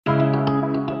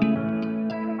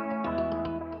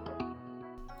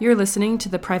You're listening to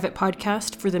the private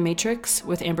podcast for The Matrix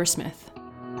with Amber Smith.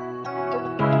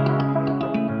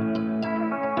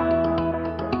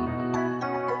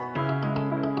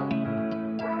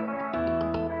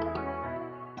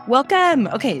 Welcome.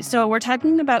 Okay, so we're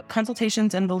talking about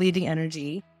consultations and the leading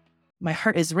energy. My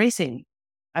heart is racing.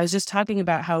 I was just talking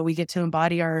about how we get to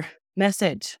embody our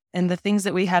message and the things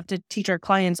that we have to teach our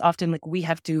clients. Often, like, we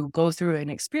have to go through an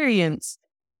experience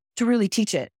to really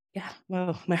teach it. Yeah,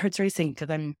 well, my heart's racing because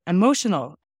I'm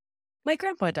emotional. My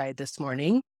grandpa died this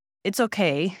morning. It's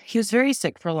okay. He was very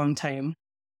sick for a long time.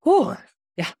 Whew.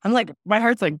 Yeah, I'm like, my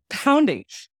heart's like pounding.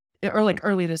 Or like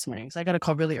early this morning. So I got a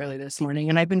call really early this morning,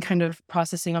 and I've been kind of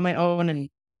processing on my own and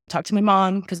talked to my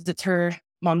mom because it's her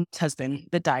mom's husband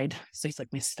that died. So he's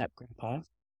like my step grandpa.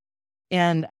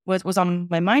 And what was on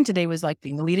my mind today was like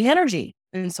being the leading energy.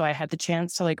 And so I had the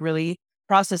chance to like really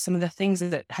process some of the things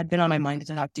that had been on my mind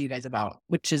to talk to you guys about,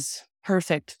 which is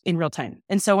perfect in real time.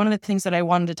 And so one of the things that I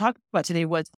wanted to talk about today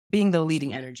was being the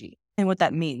leading energy and what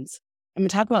that means. I'm going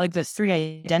to talk about like the three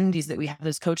identities that we have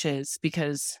as coaches,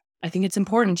 because I think it's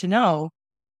important to know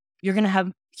you're going to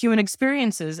have human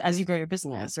experiences as you grow your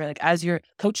business, right? Like as you're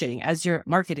coaching, as you're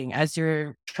marketing, as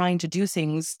you're trying to do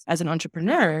things as an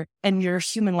entrepreneur, and your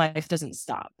human life doesn't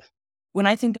stop. When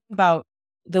I think about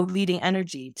the leading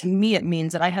energy, to me, it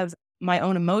means that I have my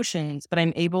own emotions, but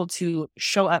I'm able to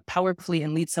show up powerfully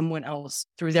and lead someone else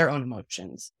through their own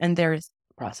emotions and their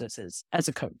processes as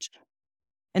a coach.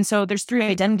 And so there's three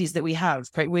identities that we have,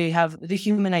 right? We have the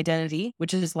human identity,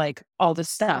 which is like all the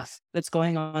stuff that's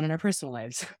going on in our personal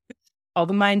lives, all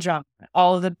the mind drama,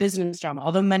 all the business drama,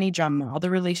 all the money drama, all the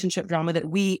relationship drama that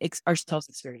we ourselves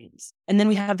experience. And then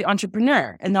we have the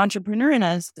entrepreneur, and the entrepreneur in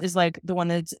us is like the one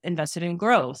that's invested in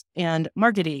growth and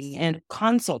marketing and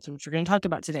consults, which we're going to talk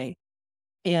about today,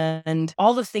 and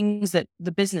all the things that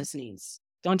the business needs.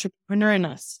 The entrepreneur in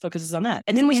us focuses on that.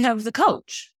 And then we have the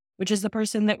coach, which is the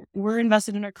person that we're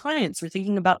invested in our clients. We're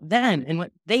thinking about them and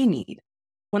what they need.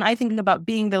 When I think about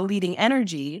being the leading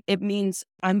energy, it means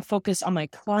I'm focused on my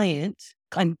client.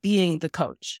 I'm being the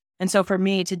coach. And so for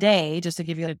me today, just to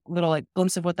give you a little like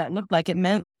glimpse of what that looked like, it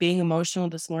meant being emotional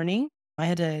this morning. I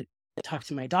had to talk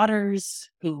to my daughters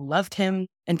who loved him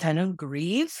and kind of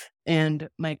grieve. And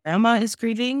my grandma is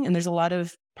grieving, and there's a lot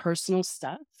of personal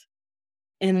stuff.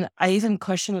 And I even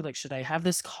questioned, like, should I have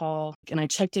this call? And I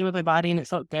checked in with my body and it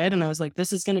felt good. And I was like,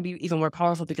 this is going to be even more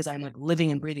powerful because I'm like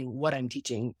living and breathing what I'm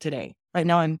teaching today. Right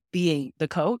now, I'm being the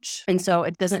coach. And so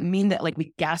it doesn't mean that like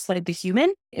we gaslight the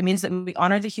human. It means that we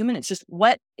honor the human. It's just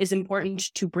what is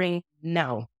important to bring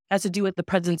now. It has to do with the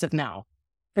presence of now.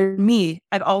 For me,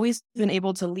 I've always been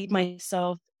able to lead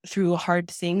myself through hard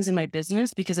things in my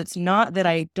business because it's not that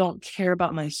I don't care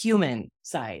about my human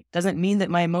side. Doesn't mean that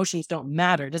my emotions don't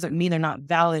matter. Doesn't mean they're not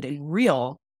valid and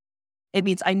real. It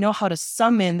means I know how to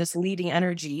summon this leading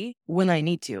energy when I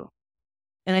need to.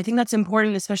 And I think that's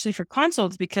important, especially for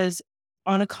consults, because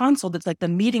on a consult, it's like the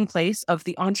meeting place of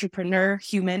the entrepreneur,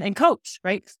 human, and coach,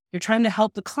 right? You're trying to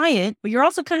help the client, but you're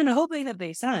also kind of hoping that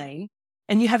they sign.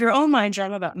 And you have your own mind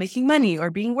drama about making money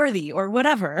or being worthy or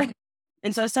whatever.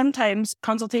 And so sometimes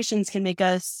consultations can make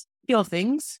us feel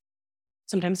things,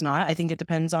 sometimes not. I think it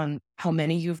depends on how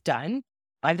many you've done.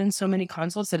 I've done so many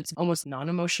consults that it's almost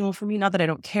non-emotional for me. Not that I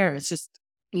don't care. It's just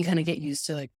you kind of get used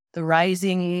to like the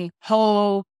rising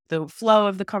hope, the flow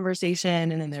of the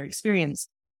conversation, and then their experience.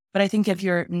 But I think if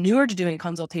you're newer to doing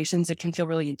consultations, it can feel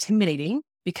really intimidating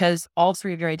because all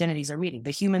three of your identities are meeting,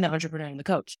 the human, the entrepreneur, and the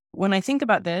coach. When I think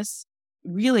about this,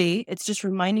 really, it's just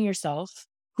reminding yourself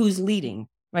who's leading.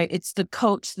 Right? It's the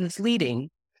coach that's leading,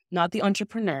 not the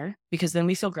entrepreneur, because then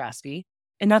we feel graspy,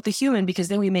 and not the human, because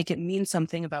then we make it mean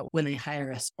something about when they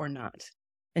hire us or not.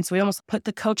 And so we almost put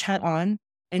the coach hat on,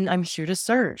 and I'm here to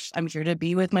serve. I'm here to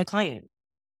be with my client.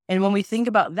 And when we think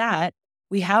about that,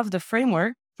 we have the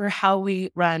framework for how we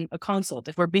run a consult.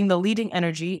 If we're being the leading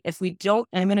energy, if we don't,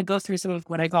 and I'm going to go through some of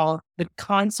what I call the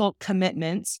consult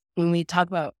commitments when we talk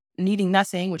about needing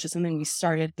nothing, which is something we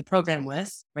started the program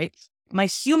with, right? My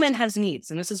human has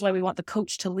needs, and this is why we want the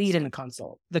coach to lead in a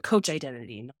consult, the coach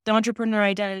identity, not the entrepreneur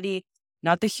identity,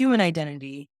 not the human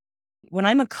identity. When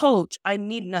I'm a coach, I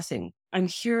need nothing. I'm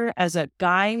here as a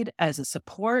guide, as a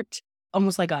support,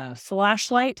 almost like a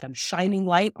flashlight. I'm shining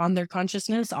light on their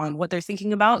consciousness, on what they're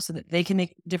thinking about so that they can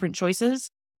make different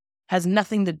choices. Has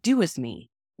nothing to do with me.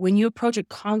 When you approach a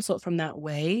consult from that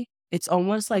way, it's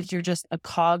almost like you're just a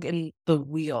cog in the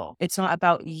wheel. It's not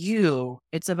about you.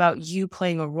 It's about you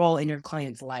playing a role in your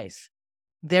client's life.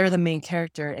 They're the main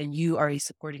character and you are a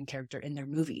supporting character in their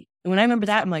movie. And when I remember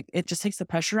that, I'm like, it just takes the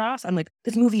pressure off. I'm like,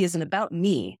 this movie isn't about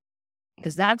me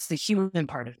because that's the human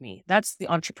part of me. That's the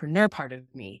entrepreneur part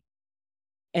of me.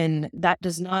 And that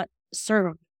does not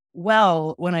serve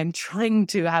well when I'm trying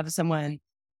to have someone,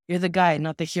 you're the guide,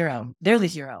 not the hero. They're the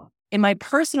hero. In my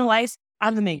personal life,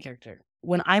 I'm the main character.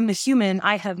 When I'm a human,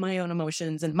 I have my own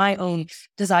emotions and my own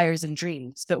desires and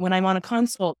dreams. But when I'm on a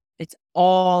consult, it's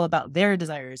all about their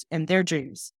desires and their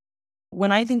dreams.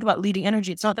 When I think about leading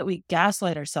energy, it's not that we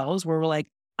gaslight ourselves where we're like,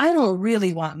 I don't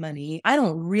really want money. I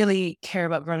don't really care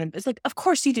about growing. It's like, of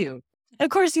course you do. Of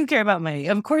course you care about money.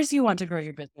 Of course you want to grow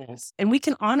your business. And we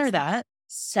can honor that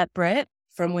separate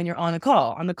from when you're on a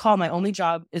call. On the call, my only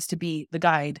job is to be the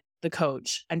guide, the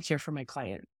coach, and here for my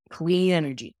client. Clean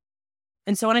energy.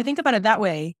 And so when I think about it that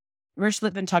way, Rich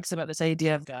Litvin talks about this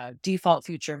idea of the default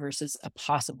future versus a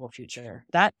possible future.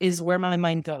 That is where my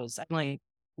mind goes. I'm like,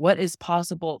 what is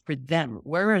possible for them?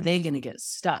 Where are they going to get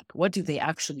stuck? What do they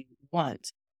actually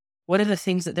want? What are the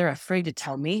things that they're afraid to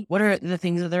tell me? What are the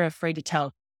things that they're afraid to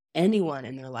tell anyone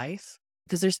in their life?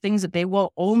 Because there's things that they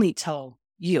will only tell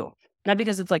you. Not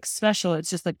because it's like special. It's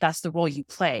just like that's the role you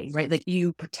play, right? Like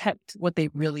you protect what they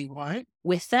really want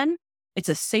with them. It's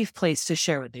a safe place to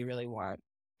share what they really want.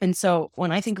 And so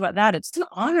when I think about that, it's an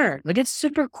honor. Like it's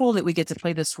super cool that we get to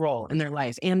play this role in their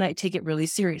life. And I take it really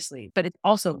seriously. But it's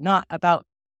also not about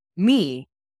me.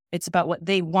 It's about what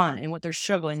they want and what they're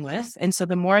struggling with. And so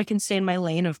the more I can stay in my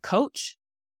lane of coach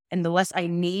and the less I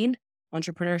need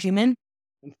entrepreneur human,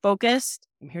 I'm focused,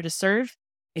 I'm here to serve,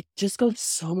 it just goes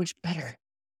so much better.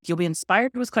 You'll be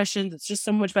inspired with questions. It's just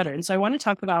so much better. And so I want to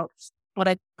talk about what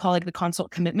I call like the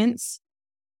consult commitments,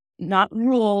 not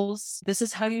rules. This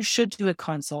is how you should do a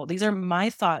consult. These are my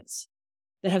thoughts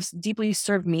that have deeply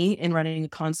served me in running a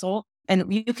consult.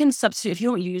 And you can substitute, if you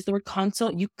don't use the word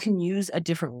consult, you can use a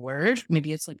different word.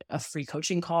 Maybe it's like a free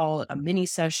coaching call, a mini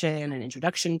session, an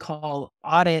introduction call,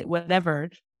 audit, whatever.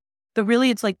 But really,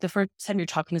 it's like the first time you're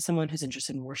talking to someone who's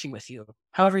interested in working with you,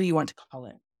 however you want to call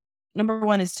it. Number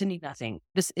one is to need nothing.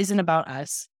 This isn't about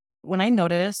us. When I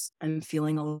notice I'm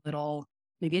feeling a little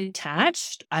maybe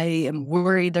attached, I am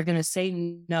worried they're going to say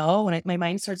no. When my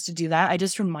mind starts to do that, I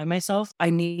just remind myself,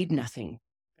 I need nothing.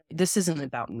 This isn't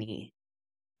about me.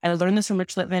 I learned this from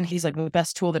Rich Litvin. He's like, the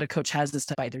best tool that a coach has is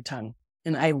to bite their tongue.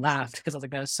 And I laughed because I was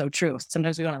like, that is so true.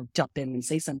 Sometimes we want to jump in and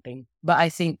say something. But I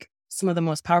think some of the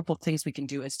most powerful things we can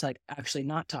do is to like actually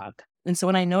not talk. And so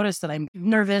when I notice that I'm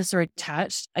nervous or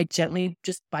attached, I gently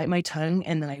just bite my tongue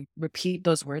and then I repeat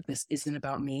those words, this isn't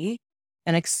about me.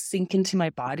 And I sink into my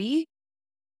body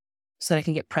so that I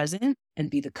can get present and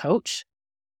be the coach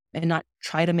and not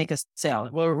try to make a sale.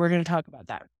 Well, we're going to talk about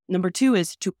that. Number two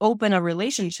is to open a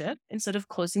relationship instead of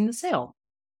closing the sale.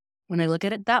 When I look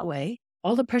at it that way,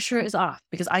 all the pressure is off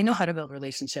because I know how to build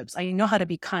relationships. I know how to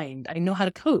be kind. I know how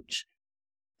to coach.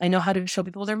 I know how to show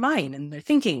people their mind and their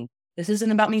thinking. This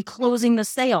isn't about me closing the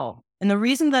sale. And the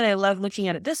reason that I love looking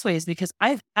at it this way is because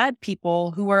I've had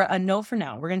people who are a no for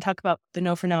now. We're going to talk about the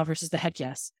no for now versus the heck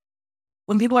yes.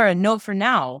 When people are a no for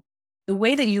now, the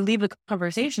way that you leave the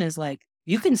conversation is like,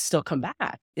 you can still come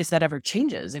back if that ever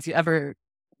changes. If you ever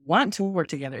want to work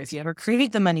together, if you ever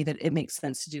create the money that it makes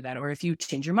sense to do that, or if you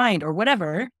change your mind or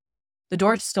whatever, the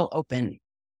door's still open.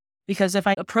 Because if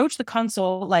I approach the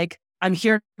console like I'm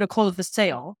here to close the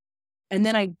sale and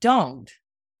then I don't,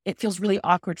 it feels really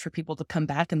awkward for people to come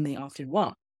back, and they often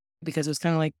won't, because it was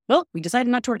kind of like, well, we decided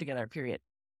not to work together, period.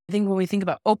 I think when we think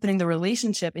about opening the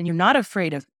relationship and you're not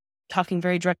afraid of talking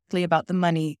very directly about the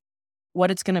money, what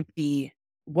it's going to be,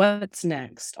 what's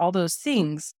next, all those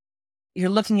things, you're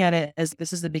looking at it as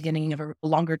this is the beginning of a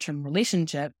longer term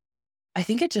relationship. I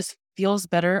think it just feels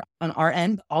better on our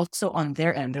end, but also on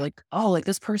their end. They're like, oh, like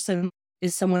this person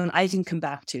is someone I can come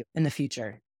back to in the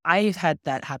future. I've had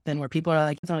that happen where people are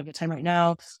like, it's not a good time right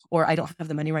now, or I don't have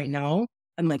the money right now.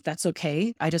 I'm like, that's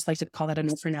okay. I just like to call that a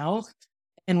no for now.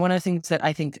 And one of the things that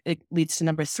I think it leads to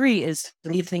number three is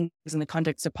to leave things in the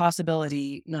context of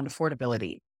possibility, not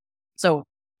affordability. So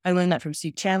I learned that from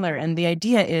Steve Chandler. And the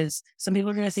idea is some people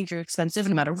are going to think you're expensive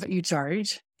no matter what you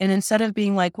charge. And instead of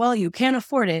being like, well, you can't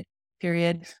afford it,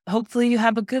 period. Hopefully you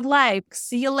have a good life.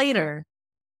 See you later.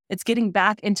 It's getting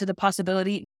back into the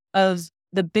possibility of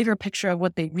the bigger picture of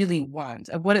what they really want,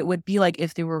 of what it would be like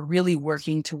if they were really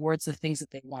working towards the things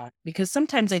that they want. Because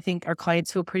sometimes I think our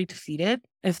clients feel pretty defeated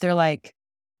if they're like,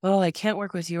 well, I can't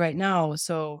work with you right now.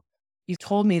 So you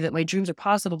told me that my dreams are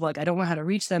possible, but like I don't know how to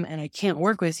reach them and I can't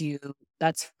work with you.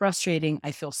 That's frustrating.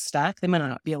 I feel stuck. They might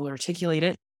not be able to articulate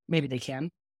it. Maybe they can.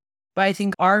 But I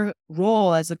think our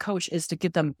role as a coach is to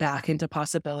get them back into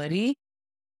possibility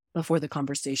before the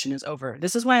conversation is over.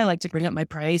 This is why I like to bring up my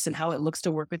price and how it looks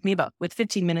to work with me about with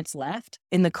 15 minutes left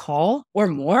in the call or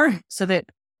more so that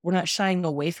we're not shying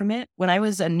away from it. When I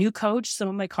was a new coach, some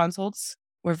of my consults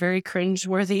were very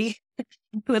cringeworthy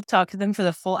would talk to them for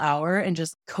the full hour and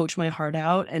just coach my heart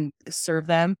out and serve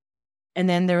them. And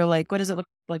then they were like, what does it look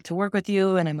like to work with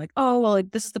you? And I'm like, oh, well,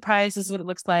 like, this is the price. This is what it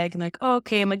looks like. And like, oh,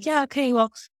 okay. I'm like, yeah, okay.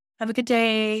 Well, have a good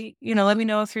day. Let me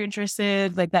know if you're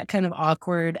interested. Like that kind of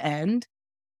awkward end.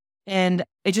 And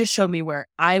it just showed me where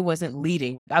I wasn't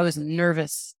leading. I was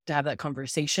nervous to have that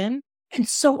conversation. And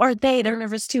so are they. They're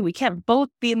nervous too. We can't both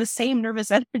be in the same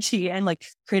nervous energy and like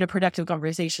create a productive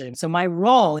conversation. So my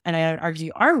role, and I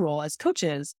argue our role as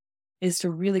coaches, is to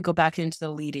really go back into the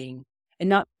leading and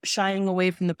not shying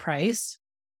away from the price,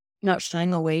 not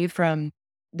shying away from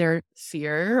their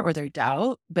fear or their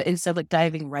doubt, but instead like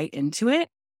diving right into it.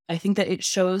 I think that it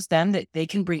shows them that they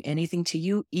can bring anything to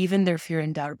you, even their fear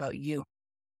and doubt about you.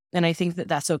 And I think that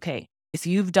that's okay. If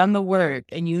you've done the work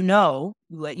and you know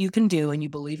what you can do and you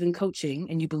believe in coaching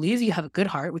and you believe you have a good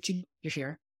heart, which you're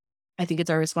here, I think it's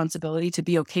our responsibility to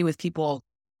be okay with people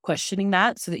questioning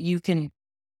that so that you can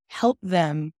help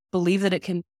them believe that it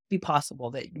can be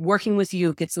possible, that working with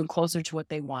you gets them closer to what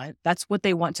they want. That's what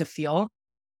they want to feel.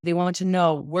 They want to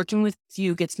know working with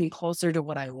you gets me closer to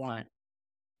what I want.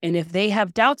 And if they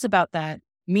have doubts about that,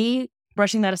 me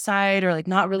brushing that aside or like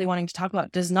not really wanting to talk about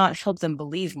it does not help them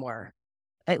believe more.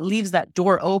 It leaves that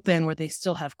door open where they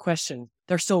still have questions.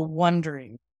 They're still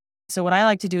wondering. So what I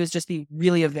like to do is just be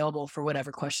really available for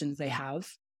whatever questions they have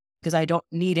because I don't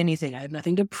need anything. I have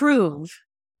nothing to prove.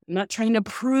 I'm not trying to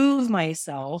prove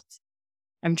myself.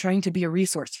 I'm trying to be a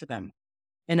resource for them.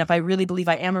 And if I really believe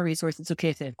I am a resource, it's okay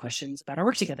if they have questions about our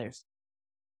work together.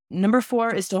 Number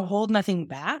 4 is to hold nothing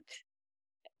back.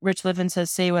 Rich Levin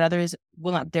says, say what others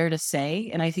will not dare to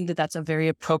say. And I think that that's a very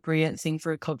appropriate thing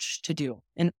for a coach to do.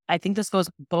 And I think this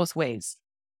goes both ways,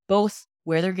 both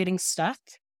where they're getting stuck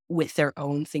with their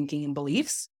own thinking and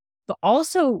beliefs, but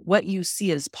also what you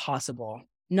see as possible.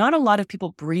 Not a lot of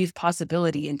people breathe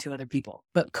possibility into other people,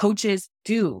 but coaches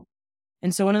do.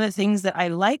 And so one of the things that I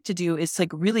like to do is like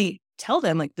really tell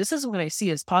them, like, this is what I see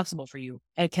as possible for you.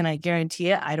 And can I guarantee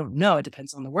it? I don't know. It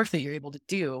depends on the work that you're able to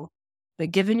do.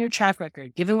 But given your track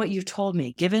record, given what you've told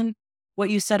me, given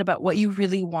what you said about what you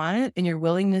really want and your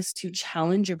willingness to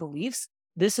challenge your beliefs,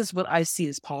 this is what I see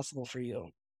as possible for you.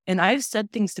 And I've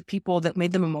said things to people that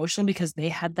made them emotional because they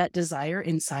had that desire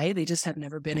inside. They just have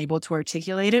never been able to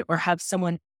articulate it or have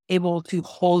someone able to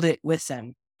hold it with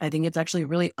them. I think it's actually a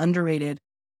really underrated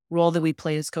role that we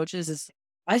play as coaches is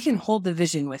I can hold the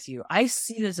vision with you. I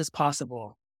see this as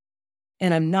possible.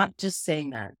 And I'm not just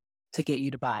saying that to get you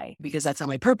to buy because that's not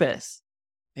my purpose.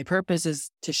 My purpose is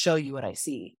to show you what I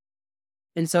see.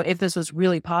 And so if this was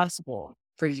really possible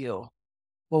for you,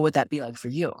 what would that be like for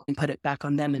you? And put it back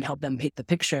on them and help them paint the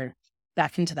picture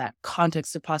back into that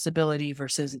context of possibility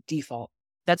versus default.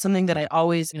 That's something that I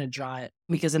always going to draw it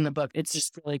because in the book, it's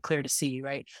just really clear to see,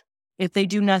 right? If they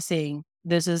do nothing,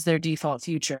 this is their default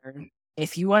future.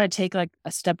 If you want to take like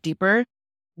a step deeper,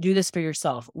 do this for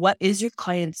yourself. What is your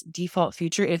client's default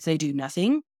future if they do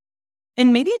nothing?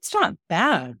 And maybe it's not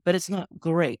bad, but it's not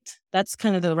great. That's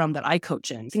kind of the realm that I coach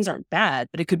in. Things aren't bad,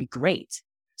 but it could be great.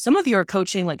 Some of you are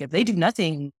coaching, like if they do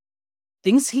nothing,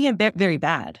 things can get very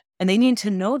bad. And they need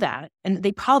to know that. And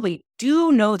they probably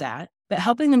do know that, but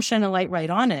helping them shine a light right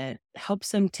on it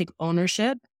helps them take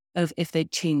ownership of if they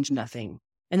change nothing.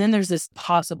 And then there's this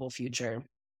possible future,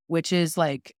 which is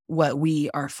like what we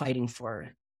are fighting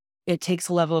for. It takes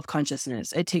a level of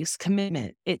consciousness. It takes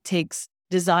commitment. It takes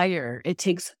desire. It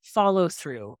takes follow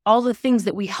through, all the things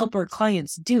that we help our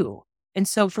clients do. And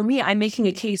so for me, I'm making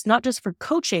a case not just for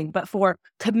coaching, but for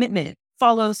commitment,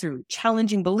 follow through,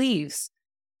 challenging beliefs.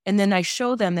 And then I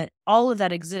show them that all of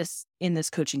that exists in this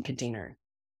coaching container.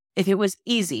 If it was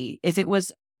easy, if it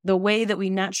was the way that we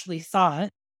naturally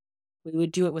thought, we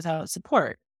would do it without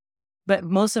support. But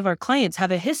most of our clients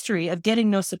have a history of getting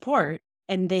no support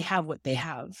and they have what they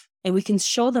have. And we can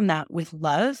show them that with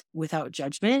love, without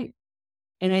judgment.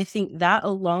 And I think that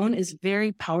alone is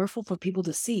very powerful for people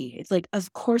to see. It's like,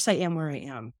 of course I am where I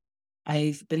am.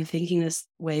 I've been thinking this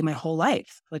way my whole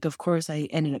life. Like, of course I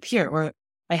ended up here. Or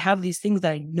I have these things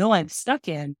that I know I'm stuck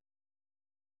in.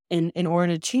 And in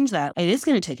order to change that, it is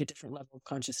going to take a different level of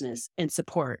consciousness and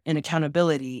support and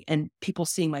accountability and people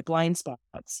seeing my blind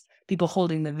spots, people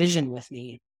holding the vision with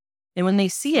me. And when they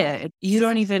see it, you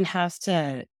don't even have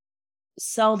to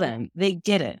sell them. They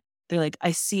get it. They're like,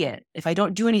 I see it. If I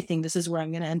don't do anything, this is where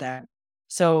I'm going to end up.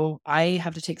 So I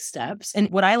have to take steps. And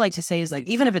what I like to say is like,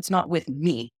 even if it's not with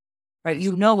me, right?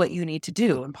 You know what you need to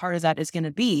do. And part of that is going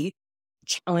to be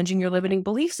challenging your limiting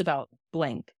beliefs about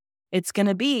blank. It's going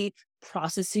to be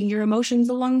processing your emotions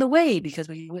along the way because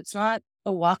it's not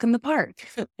a walk in the park.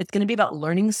 It's going to be about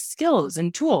learning skills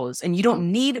and tools. And you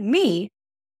don't need me,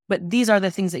 but these are the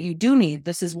things that you do need.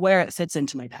 This is where it fits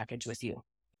into my package with you.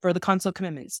 For the consult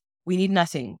commitments, we need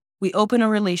nothing. We open a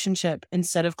relationship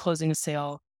instead of closing a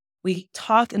sale. We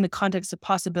talk in the context of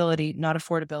possibility, not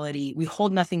affordability. We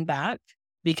hold nothing back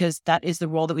because that is the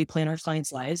role that we play in our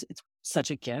clients' lives. It's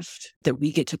such a gift that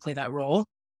we get to play that role.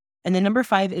 And then number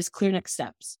 5 is clear next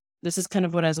steps. This is kind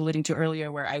of what I was alluding to earlier,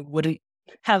 where I wouldn't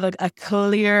have a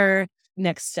clear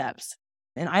next steps.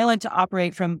 And I like to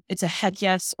operate from it's a heck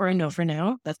yes or a no for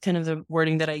now. That's kind of the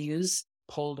wording that I use,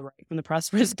 pulled right from the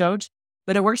Prosperous Coach.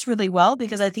 But it works really well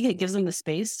because I think it gives them the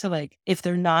space to, like, if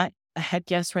they're not a heck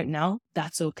yes right now,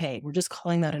 that's okay. We're just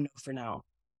calling that a no for now.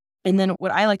 And then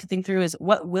what I like to think through is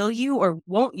what will you or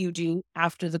won't you do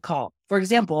after the call? For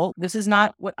example, this is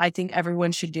not what I think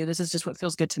everyone should do. This is just what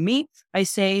feels good to me. I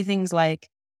say things like,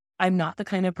 I'm not the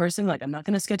kind of person, like, I'm not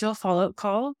going to schedule a follow-up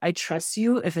call. I trust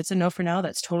you. If it's a no for now,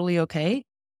 that's totally okay.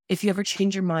 If you ever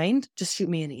change your mind, just shoot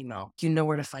me an email. You know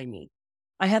where to find me.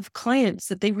 I have clients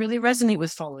that they really resonate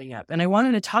with following up. And I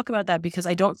wanted to talk about that because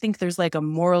I don't think there's like a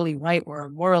morally right or a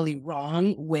morally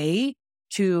wrong way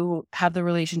to have the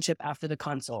relationship after the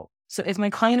consult. So if my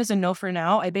client is a no for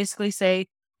now, I basically say,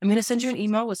 I'm going to send you an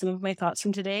email with some of my thoughts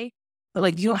from today, but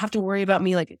like, you don't have to worry about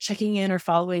me like checking in or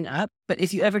following up. But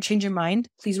if you ever change your mind,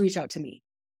 please reach out to me.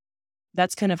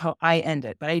 That's kind of how I end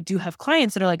it. But I do have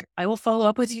clients that are like, I will follow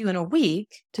up with you in a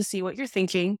week to see what you're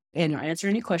thinking and answer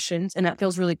any questions. And that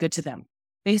feels really good to them.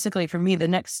 Basically, for me, the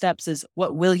next steps is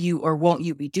what will you or won't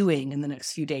you be doing in the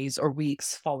next few days or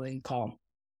weeks following the call?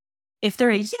 If they're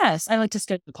a yes, I like to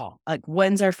schedule the call. Like,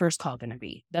 when's our first call going to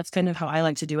be? That's kind of how I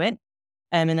like to do it.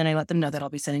 And then I let them know that I'll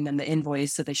be sending them the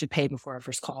invoice that they should pay before our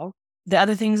first call. The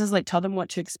other things is like, tell them what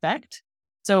to expect.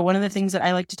 So one of the things that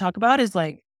I like to talk about is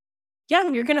like, yeah,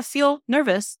 you're going to feel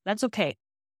nervous. That's okay.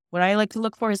 What I like to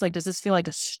look for is like, does this feel like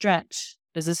a stretch?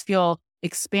 Does this feel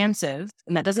expansive?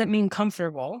 And that doesn't mean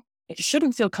comfortable. It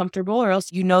shouldn't feel comfortable, or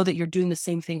else you know that you're doing the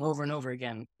same thing over and over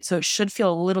again. So it should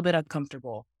feel a little bit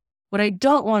uncomfortable. What I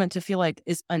don't want it to feel like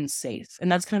is unsafe.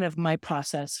 And that's kind of my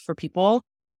process for people.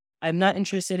 I'm not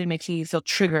interested in making you feel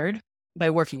triggered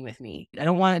by working with me. I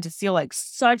don't want it to feel like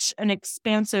such an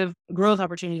expansive growth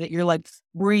opportunity that you're like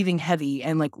breathing heavy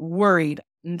and like worried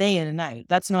day in and night.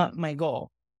 That's not my goal.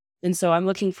 And so I'm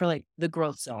looking for like the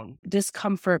growth zone,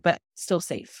 discomfort, but still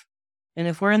safe. And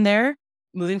if we're in there,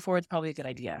 moving forward is probably a good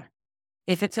idea.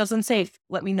 If it feels unsafe,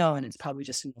 let me know. And it's probably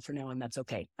just a no for now, and that's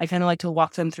okay. I kind of like to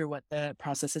walk them through what the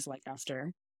process is like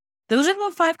after. Those are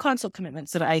the 5 consult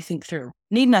commitments that I think through.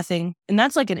 Need nothing. And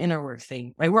that's like an inner work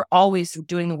thing, right? We're always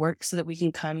doing the work so that we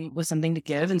can come with something to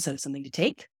give instead of something to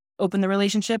take. Open the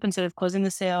relationship instead of closing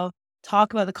the sale.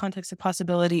 Talk about the context of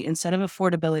possibility instead of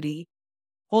affordability.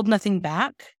 Hold nothing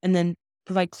back. And then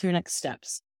provide clear next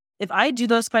steps. If I do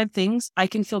those 5 things, I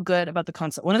can feel good about the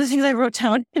consult. One of the things I wrote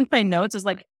down in my notes is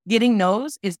like, getting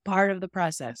no's is part of the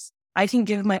process. I can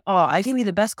give my all. I can be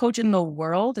the best coach in the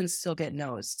world and still get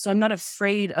no's. So I'm not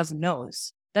afraid of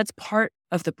no's. That's part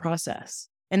of the process.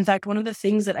 In fact, one of the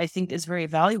things that I think is very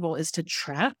valuable is to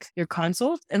track your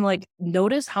consults and like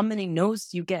notice how many no's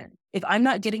you get. If I'm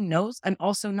not getting no's, I'm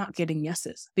also not getting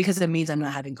yeses because it means I'm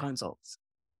not having consults.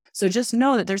 So just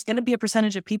know that there's going to be a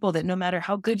percentage of people that no matter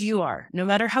how good you are, no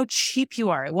matter how cheap you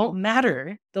are, it won't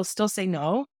matter. They'll still say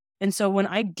no. And so when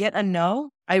I get a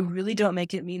no, I really don't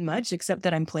make it mean much, except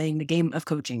that I'm playing the game of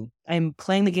coaching. I'm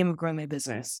playing the game of growing my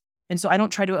business. And so I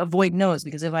don't try to avoid no's,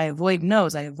 because if I avoid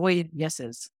no's, I avoid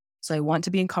yeses. So I want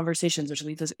to be in conversations, which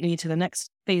leads me to the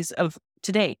next phase of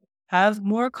today. Have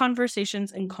more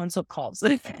conversations and consult calls.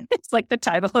 It's like the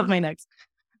title of my next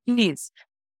piece.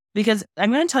 Because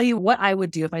I'm going to tell you what I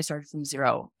would do if I started from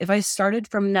zero. If I started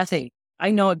from nothing,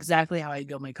 I know exactly how I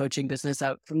build my coaching business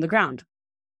out from the ground.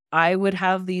 I would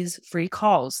have these free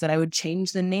calls that I would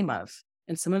change the name of.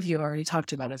 And some of you already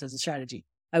talked about it as a strategy.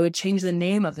 I would change the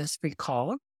name of this free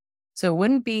call. So it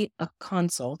wouldn't be a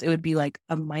consult. It would be like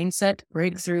a mindset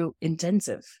breakthrough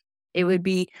intensive. It would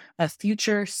be a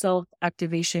future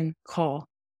self-activation call.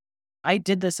 I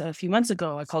did this a few months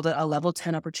ago. I called it a level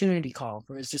 10 opportunity call,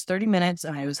 where it was just 30 minutes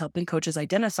and I was helping coaches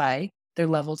identify their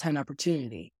level 10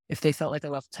 opportunity if they felt like a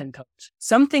level 10 coach.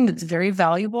 Something that's very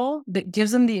valuable that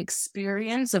gives them the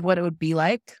experience of what it would be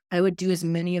like. I would do as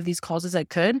many of these calls as I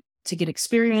could to get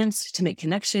experience, to make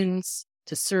connections,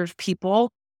 to serve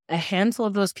people. A handful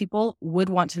of those people would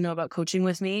want to know about coaching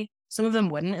with me. Some of them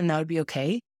wouldn't, and that would be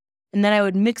okay. And then I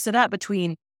would mix it up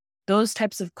between those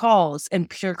types of calls and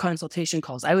pure consultation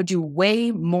calls. I would do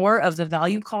way more of the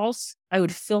value calls. I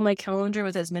would fill my calendar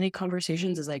with as many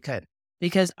conversations as I could,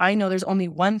 because I know there's only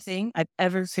one thing I've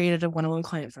ever created a one-on-one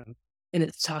client from, and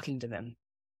it's talking to them.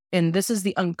 And this is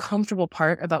the uncomfortable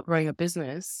part about growing a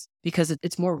business because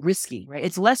it's more risky, right?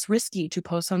 It's less risky to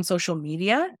post on social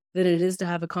media than it is to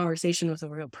have a conversation with a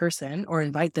real person or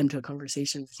invite them to a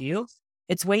conversation with you.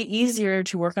 It's way easier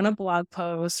to work on a blog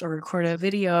post or record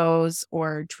videos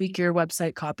or tweak your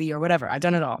website copy or whatever. I've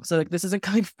done it all. So this isn't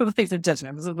coming from a place of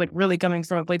judgment. This is really coming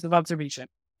from a place of observation.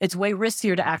 It's way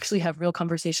riskier to actually have real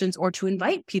conversations or to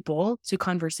invite people to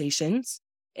conversations.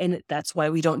 And that's why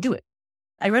we don't do it.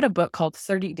 I read a book called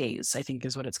 30 Days, I think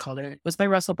is what it's called. And it was by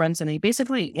Russell Brunson. And he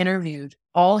basically interviewed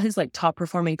all his top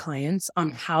performing clients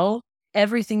on how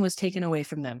everything was taken away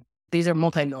from them. These are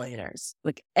multimillionaires.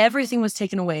 Everything was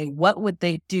taken away. What would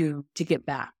they do to get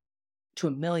back to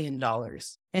 $1 million?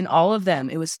 And all of them,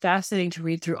 it was fascinating to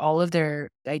read through all of their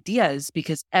ideas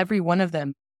because every one of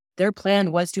them, their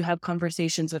plan was to have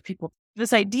conversations with people.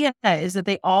 This idea is that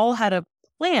they all had a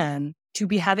plan to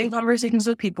be having conversations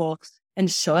with people and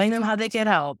showing them how they get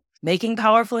help, making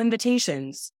powerful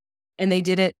invitations. And they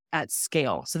did it at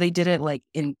scale. So they did it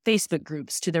in Facebook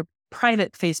groups, to their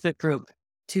private Facebook group,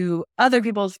 to other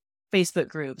people's Facebook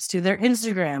groups, to their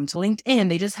Instagram, to LinkedIn.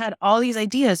 They just had all these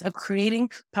ideas of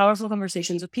creating powerful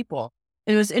conversations with people.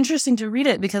 And it was interesting to read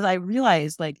it because I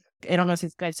realized, I don't know if you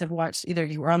guys have watched, either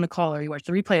you were on the call or you watched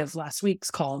the replay of last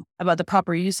week's call about the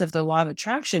proper use of the law of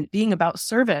attraction. Being about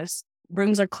service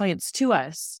brings our clients to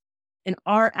us, and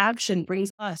our action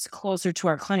brings us closer to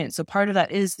our clients. So part of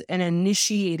that is an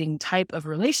initiating type of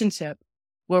relationship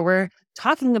where we're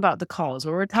talking about the calls,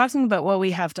 where we're talking about what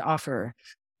we have to offer.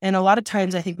 And a lot of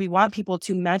times I think we want people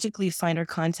to magically find our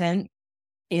content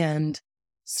and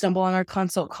stumble on our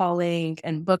consult calling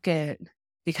and book it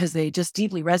because they just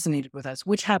deeply resonated with us,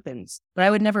 which happens. But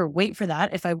I would never wait for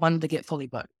that if I wanted to get fully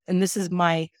booked. And this is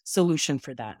my solution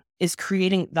for that, is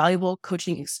creating valuable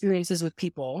coaching experiences with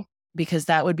people, because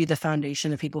that would be the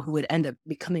foundation of people who would end up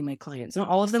becoming my clients. Not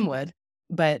all of them would,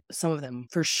 but some of them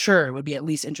for sure would be at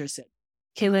least interested.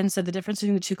 Kaylin said the difference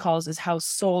between the two calls is how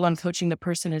sold on coaching the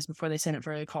person is before they sign up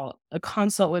for a call. A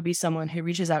consult would be someone who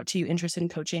reaches out to you interested in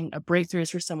coaching. A breakthrough is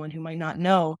for someone who might not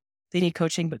know they need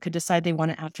coaching, but could decide they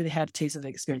want it after they had a taste of the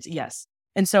experience. Yes.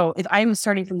 And so if I'm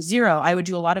starting from zero, I would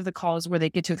do a lot of the calls where they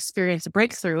get to experience a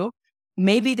breakthrough.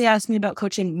 Maybe they ask me about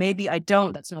coaching. Maybe I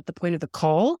don't. That's not the point of the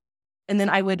call. And then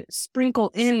I would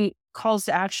sprinkle in calls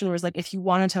to action where it's if you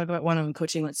want to talk about one-on-one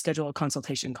coaching, let's schedule a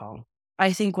consultation call.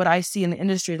 I think what I see in the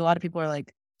industry, a lot of people are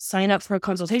sign up for a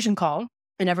consultation call.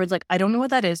 And everyone's I don't know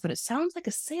what that is, but it sounds like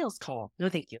a sales call. No,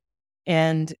 thank you.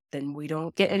 And then we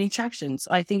don't get any traction.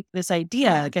 So I think this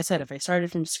idea, like I said, if I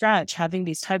started from scratch, having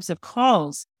these types of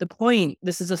calls,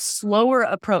 this is a slower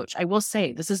approach. I will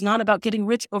say this is not about getting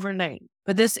rich overnight,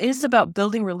 but this is about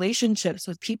building relationships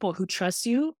with people who trust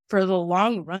you for the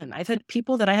long run. I've had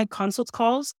people that I had consult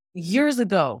calls years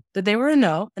ago that they were a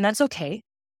no, and that's okay.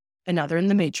 And now they're in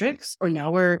the matrix, or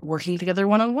now we're working together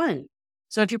one-on-one.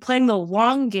 So if you're playing the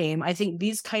long game, I think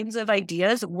these kinds of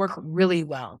ideas work really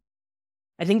well.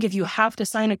 I think if you have to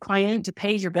sign a client to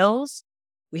pay your bills,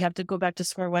 we have to go back to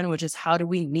square one, which is how do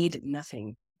we need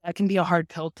nothing? That can be a hard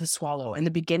pill to swallow. In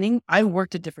the beginning, I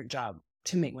worked a different job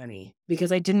to make money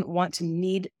because I didn't want to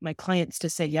need my clients to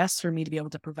say yes for me to be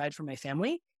able to provide for my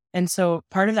family. And so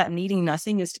part of that needing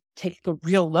nothing is to take a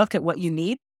real look at what you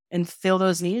need and fill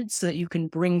those needs so that you can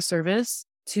bring service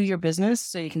to your business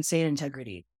so you can stay in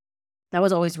integrity. That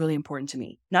was always really important to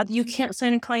me. Not that you can't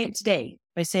sign a client today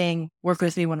by saying, work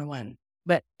with me one-on-one.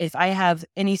 But if I have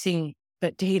anything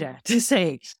but data to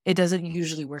say, it doesn't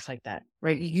usually work like that,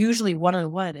 right? Usually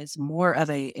one-on-one is more of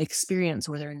a experience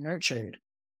where they're nurtured.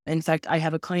 In fact, I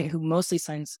have a client who mostly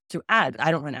signs through ads. I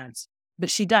don't run ads,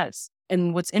 but she does.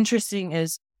 And what's interesting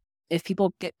is if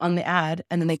people get on the ad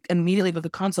and then they immediately book a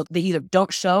consult, they either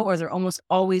don't show or they're almost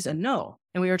always a no.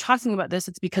 And we were talking about this.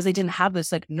 It's because they didn't have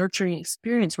this nurturing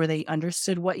experience where they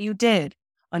understood what you did,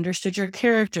 understood your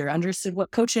character, understood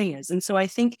what coaching is. And so I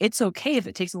think it's okay if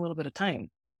it takes a little bit of time.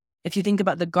 If you think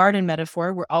about the garden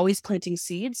metaphor, we're always planting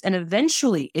seeds. And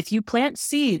eventually, if you plant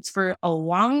seeds for a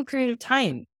long period of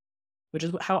time, which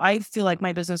is how I feel like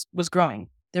my business was growing,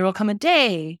 there will come a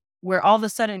day where all of a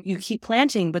sudden you keep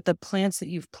planting, but the plants that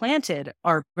you've planted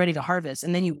are ready to harvest.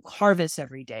 And then you harvest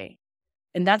every day.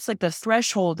 And that's the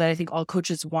threshold that I think all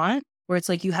coaches want, where it's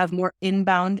you have more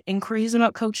inbound inquiries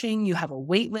about coaching, you have a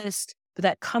wait list, but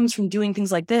that comes from doing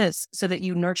things like this so that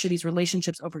you nurture these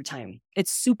relationships over time.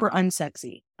 It's super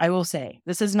unsexy. I will say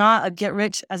this is not a get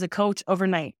rich as a coach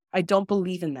overnight. I don't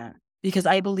believe in that because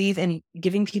I believe in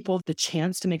giving people the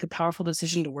chance to make a powerful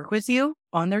decision to work with you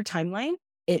on their timeline.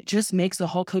 It just makes the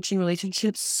whole coaching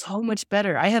relationship so much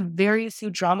better. I have very few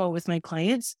drama with my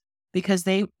clients because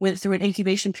they went through an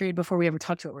incubation period before we ever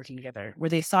talked about working together, where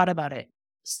they thought about it.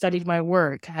 studied my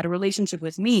work, had a relationship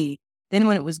with me. Then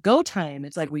when it was go time,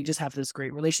 it's like we just have this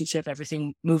great relationship.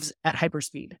 Everything moves at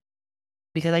hyperspeed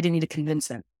because I didn't need to convince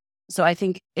them. So I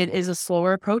think it is a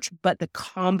slower approach, but the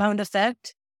compound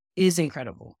effect is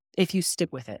incredible if you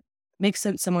stick with it. Makes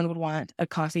sense someone would want a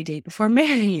coffee date before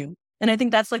marrying you. And I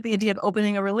think that's like the idea of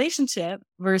opening a relationship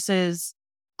versus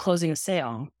closing a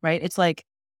sale, right? It's like,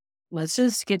 let's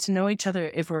just get to know each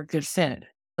other if we're a good fit.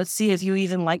 Let's see if you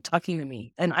even like talking to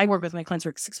me. And I work with my clients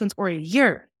for 6 months or a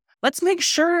year. Let's make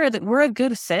sure that we're a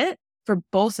good fit for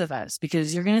both of us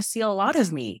because you're going to see a lot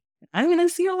of me. I'm going to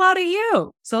see a lot of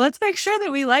you. So let's make sure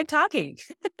that we like talking.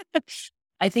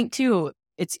 I think too,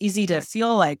 it's easy to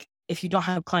feel like if you don't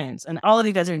have clients, and all of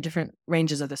you guys are in different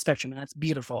ranges of the spectrum, and that's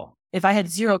beautiful. If I had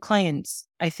 0 clients,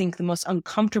 I think the most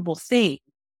uncomfortable thing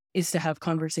is to have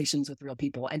conversations with real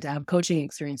people and to have coaching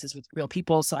experiences with real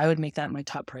people. So I would make that my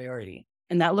top priority.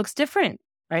 And that looks different,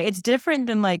 right? It's different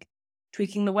than like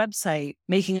tweaking the website,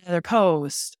 making another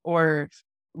post, or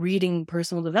reading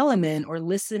personal development or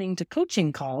listening to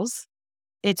coaching calls.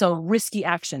 It's a risky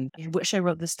action. I wish I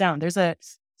wrote this down. There's a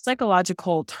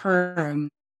psychological term.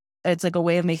 It's like a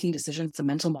way of making decisions. It's a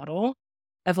mental model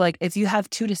of like, if you have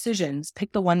 2 decisions,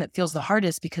 pick the one that feels the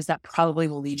hardest because that probably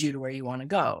will lead you to where you want to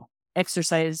go.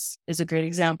 Exercise is a great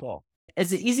example.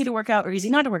 Is it easy to work out or easy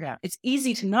not to work out? It's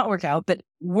easy to not work out, but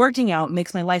working out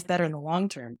makes my life better in the long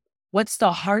term. What's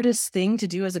the hardest thing to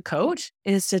do as a coach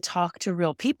is to talk to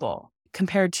real people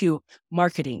compared to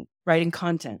marketing, writing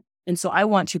content. And so I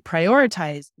want to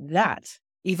prioritize that,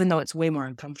 even though it's way more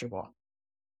uncomfortable.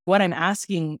 What I'm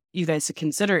asking you guys to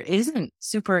consider isn't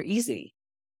super easy.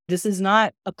 This is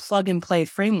not a plug and play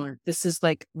framework. This is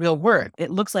like real work.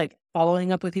 It looks like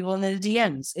following up with people in the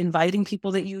DMs, inviting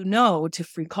people that you know to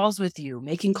free calls with you,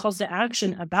 making calls to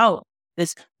action about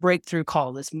this breakthrough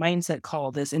call, this mindset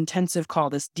call, this intensive call,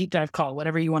 this deep dive call,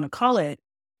 whatever you want to call it,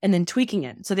 and then tweaking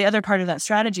it. So the other part of that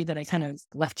strategy that I kind of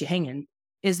left you hanging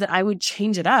is that I would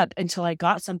change it up until I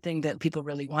got something that people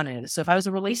really wanted. So if I was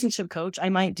a relationship coach, I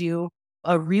might do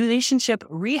a relationship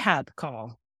rehab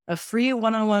call, a free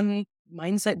one-on-one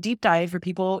mindset deep dive for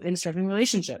people in struggling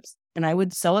relationships. And I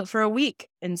would sell it for a week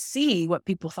and see what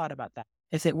people thought about that.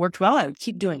 If it worked well, I would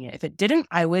keep doing it. If it didn't,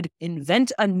 I would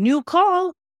invent a new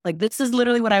call. Like this is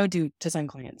literally what I would do to sign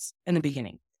clients in the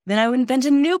beginning. Then I would invent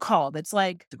a new call that's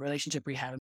like the relationship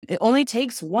rehab. It only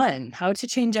takes one, how to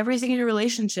change everything in your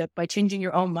relationship by changing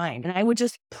your own mind. And I would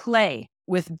just play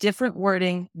with different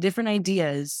wording, different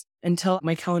ideas until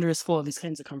my calendar is full of these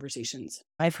kinds of conversations.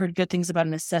 I've heard good things about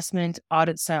an assessment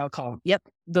audit style call. Yep,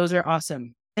 those are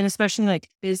awesome. And especially like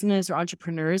business or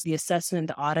entrepreneurs, the assessment,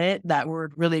 the audit, that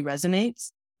word really resonates.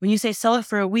 When you say sell it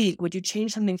for a week, would you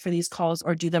change something for these calls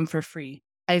or do them for free?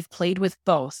 I've played with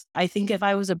both. I think if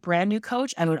I was a brand new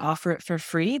coach, I would offer it for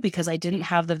free because I didn't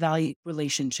have the value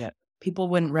relationship. People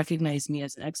wouldn't recognize me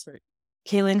as an expert.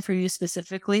 Kaylin, for you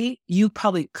specifically, you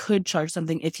probably could charge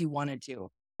something if you wanted to.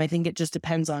 I think it just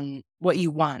depends on what you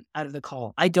want out of the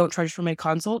call. I don't charge for my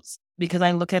consults because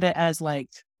I look at it as like,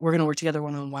 we're going to work together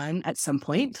one-on-one at some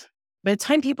point. By the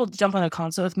time people jump on a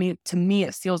consult with me, to me,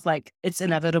 it feels like it's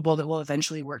inevitable that we'll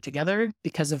eventually work together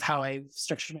because of how I've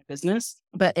structured my business.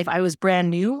 But if I was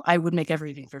brand new, I would make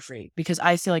everything for free because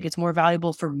I feel like it's more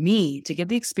valuable for me to get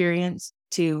the experience,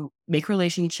 to make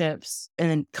relationships, and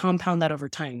then compound that over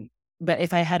time. But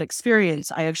if I had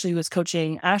experience, I actually was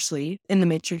coaching Ashley in the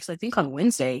Matrix, I think on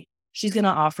Wednesday. She's going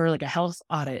to offer like a health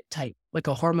audit type, like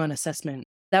a hormone assessment.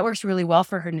 That works really well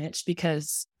for her niche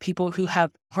because people who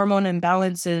have hormone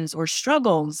imbalances or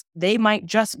struggles, they might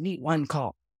just need one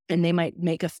call and they might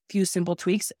make a few simple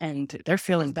tweaks and they're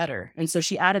feeling better. And so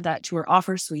she added that to her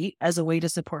offer suite as a way to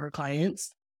support her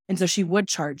clients. And so she would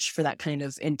charge for that kind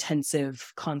of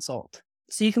intensive consult.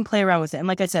 So you can play around with it. And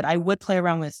like I said, I would play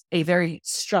around with a very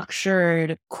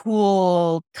structured,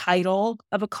 cool title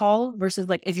of a call versus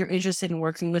like, if you're interested in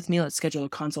working with me, let's schedule a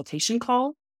consultation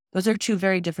call. Those are 2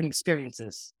 very different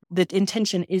experiences. The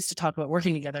intention is to talk about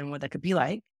working together and what that could be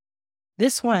like.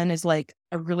 This one is like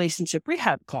a relationship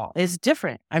rehab call. It's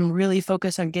different. I'm really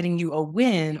focused on getting you a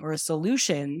win or a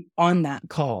solution on that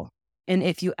call. And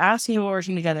if you ask me about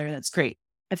working together, that's great.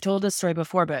 I've told this story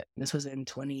before, but this was in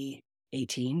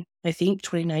 2018, I think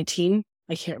 2019.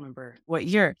 I can't remember what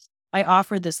year. I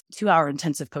offered this 2-hour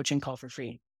intensive coaching call for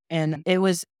free. And it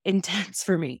was intense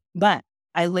for me, but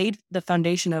I laid the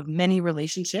foundation of many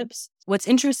relationships. What's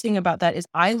interesting about that is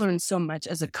I learned so much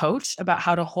as a coach about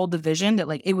how to hold the vision that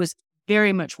like it was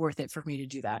very much worth it for me to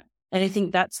do that. And I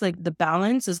think that's like the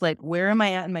balance is like, where am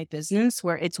I at in my business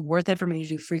where it's worth it for me to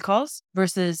do free calls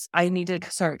versus I need to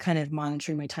start kind of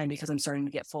monitoring my time because I'm starting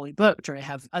to get fully booked or I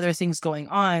have other things going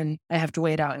on. I have to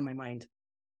weigh it out in my mind.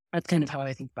 That's kind of how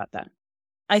I think about that.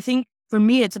 I think for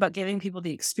me, it's about giving people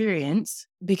the experience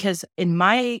because in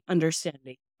my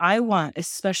understanding, I want,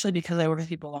 especially because I work with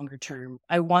people longer term,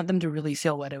 I want them to really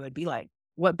feel what it would be like.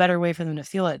 What better way for them to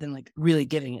feel it than like really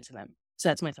giving it to them? So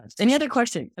that's my thoughts. Any other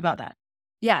question about that?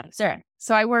 Yeah, Sarah.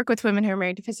 So I work with women who are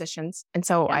married to physicians. And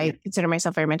so I consider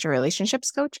myself very much a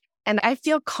relationships coach. And I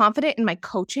feel confident in my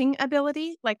coaching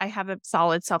ability. Like I have a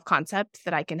solid self-concept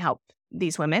that I can help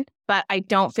these women, but I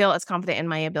don't feel as confident in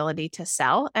my ability to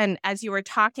sell. And as you were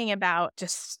talking about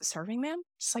just serving them,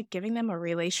 just like giving them a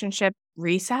relationship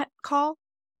reset call.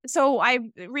 So I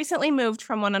recently moved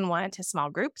from one-on-one to small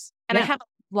groups, and I have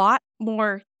a lot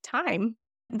more time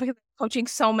because I'm coaching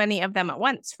so many of them at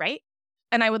once, right?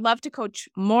 And I would love to coach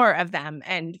more of them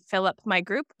and fill up my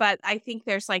group. But I think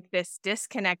there's like this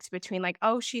disconnect between like,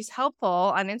 oh, she's helpful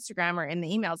on Instagram or in the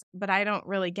emails, but I don't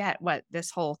really get what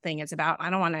this whole thing is about. I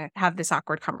don't want to have this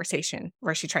awkward conversation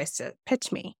where she tries to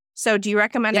pitch me. So do you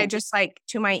recommend I just like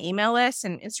to my email list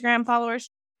and Instagram followers?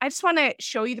 I just want to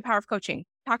show you the power of coaching.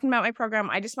 Talking about my program,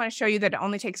 I just want to show you that it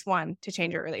only takes one to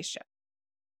change your relationship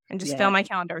and just fill my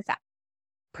calendar with that.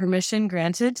 Permission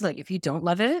granted. Like if you don't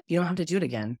love it, you don't have to do it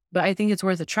again. But I think it's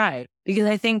worth a try because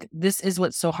I think this is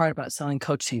what's so hard about selling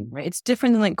coaching, right? It's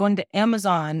different than like going to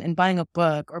Amazon and buying a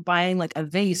book or buying like a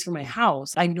vase for my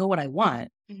house. I know what I want.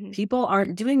 People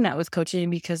aren't doing that with coaching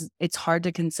because it's hard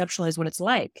to conceptualize what it's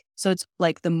like. So it's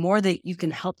like the more that you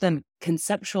can help them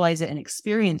conceptualize it and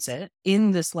experience it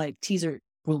in this like teaser,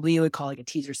 what we would call like a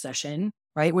teaser session,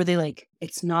 right? Where they like,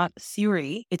 it's not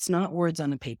theory. It's not words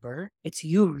on a paper. It's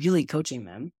you really coaching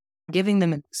them, giving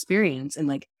them an experience. And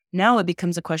like, now it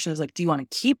becomes a question of like, do you want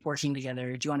to keep working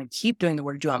together? Do you want to keep doing the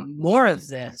work? Do you want more of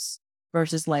this?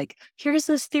 Versus like, here's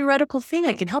this theoretical thing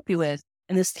I can help you with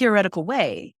in this theoretical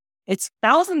way. It's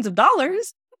thousands of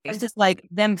dollars. It's just like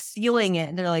them feeling it.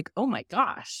 And they're like, oh my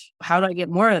gosh, how do I get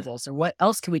more of this? Or what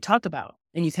else can we talk about?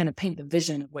 And you kind of paint the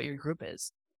vision of what your group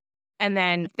is. And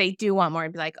then if they do want more,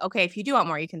 I'd be like, okay, if you do want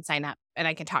more, you can sign up and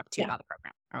I can talk to you about the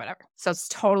program or whatever. So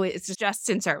it's just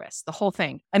in service, the whole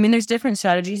thing. I mean, there's different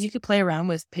strategies. You could play around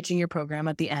with pitching your program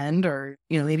at the end, or,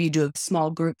 you know, maybe you do a small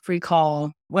group free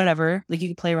call, whatever. Like you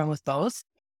could play around with both.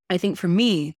 I think for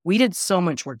me, we did so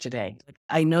much work today. Like,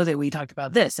 I know that we talked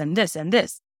about this and this and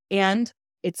this, and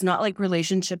it's not like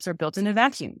relationships are built in a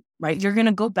vacuum, right? You're going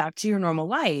to go back to your normal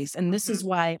life. And this is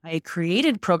why I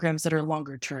created programs that are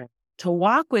longer term, to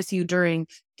walk with you during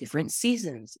different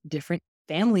seasons, different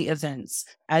family events.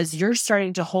 As you're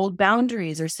starting to hold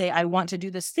boundaries or say, I want to do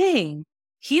this thing,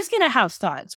 he's going to have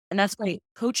thoughts. And that's why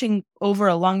coaching over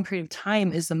a long period of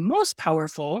time is the most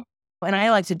powerful. And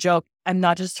I like to joke, I'm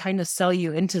not just trying to sell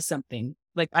you into something.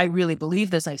 Like, I really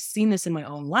believe this. I've seen this in my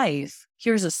own life.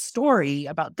 Here's a story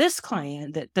about this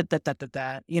client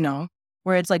that, you know,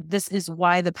 where it's like, this is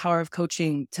why the power of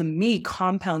coaching to me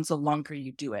compounds the longer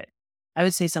you do it. I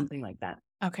would say something like that.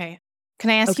 Okay. Can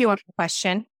I ask you one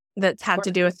question that's had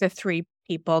to do with the three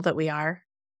people that we are?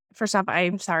 First off,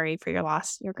 I'm sorry for your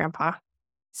loss, your grandpa.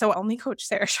 So only Coach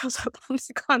Sarah shows up on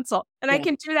the consult. And I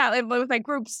can do that with my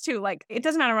groups too. Like, it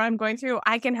doesn't matter what I'm going through.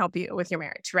 I can help you with your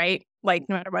marriage, right? Like,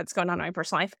 no matter what's going on in my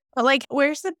personal life. But like,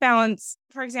 where's the balance?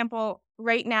 For example,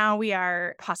 right now we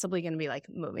are possibly going to be like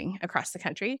moving across the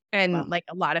country. And like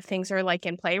a lot of things are like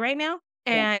in play right now.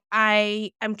 And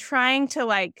I am trying to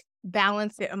like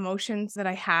balance the emotions that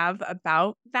I have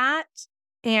about that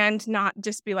and not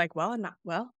just be like, well, I'm not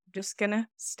well. Just gonna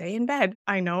stay in bed.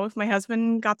 I know if my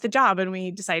husband got the job and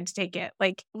we decide to take it.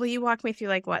 Like, will you walk me through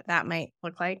like what that might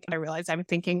look like? I realize I'm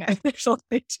thinking there's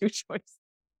only two choices.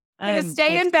 I'm gonna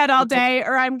stay in bed all day,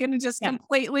 or I'm gonna just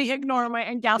completely ignore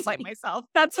and gaslight myself.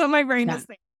 That's what my brain is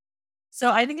thinking. So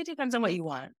I think it depends on what you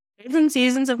want. There's been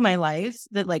seasons of my life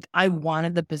that like I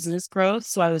wanted the business growth,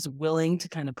 so I was willing to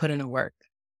kind of put in the work.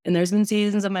 And there's been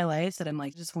seasons of my life that I'm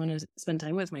like, just want to spend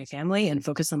time with my family and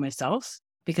focus on myself,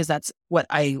 because that's what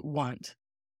I want.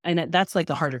 And that's like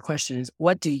the harder question is,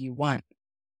 what do you want?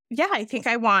 Yeah, I think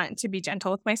I want to be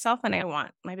gentle with myself, and I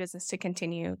want my business to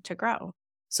continue to grow.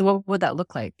 So what would that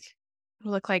look like? It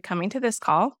would look like coming to this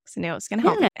call because I know it's going to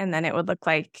help. And then it would look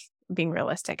like being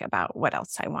realistic about what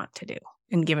else I want to do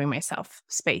and giving myself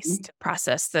space to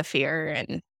process the fear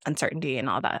and uncertainty and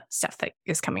all that stuff that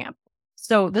is coming up.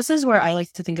 So this is where I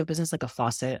like to think of business like a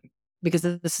faucet, because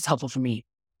this is helpful for me.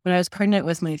 When I was pregnant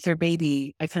with my third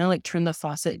baby, I kind of like turned the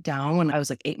faucet down when I was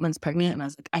like 8 months pregnant. And I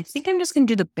was like, I think I'm just going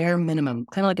to do the bare minimum,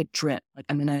 kind of like a drip. Like,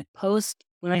 I'm going to post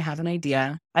when I have an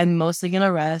idea. I'm mostly going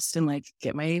to rest and like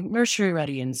get my nursery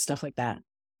ready and stuff like that.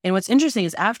 And what's interesting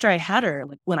is after I had her,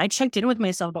 like when I checked in with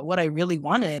myself about what I really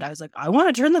wanted, I was like, I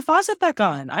want to turn the faucet back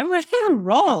on. I'm ready to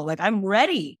roll. Like, I'm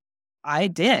ready. I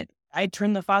did. I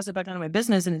turned the faucet back on in my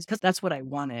business, and it's because that's what I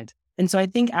wanted. And so I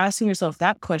think asking yourself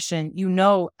that question, you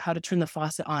know how to turn the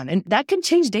faucet on. And that can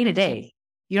change day to day.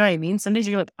 You know what I mean? Some days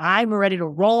you're like, I'm ready to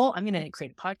roll. I'm going to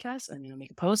create a podcast. I'm going to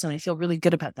make a post. And I feel really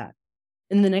good about that.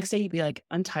 And the next day you'd be like,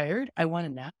 I'm tired. I want a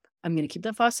nap. I'm going to keep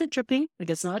the faucet dripping. Like,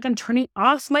 it's not like I'm turning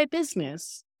off my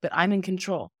business, but I'm in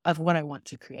control of what I want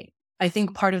to create. I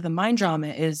think part of the mind drama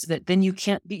is that then you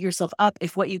can't beat yourself up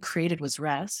if what you created was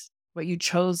rest. What you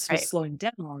chose was slowing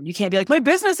down. You can't be like, my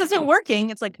business isn't working.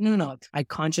 It's like, no, I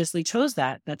consciously chose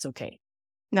that. That's okay.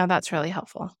 No, that's really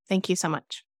helpful. Thank you so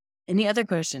much. Any other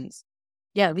questions?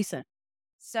 Yeah, Lisa.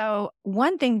 So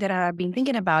one thing that I've been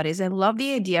thinking about is I love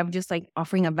the idea of just like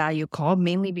offering a value call,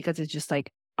 mainly because it's just like,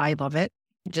 I love it.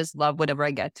 I just love whenever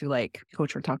I get to like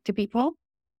coach or talk to people.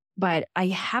 But I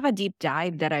have a deep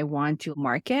dive that I want to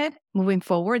market moving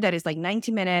forward that is like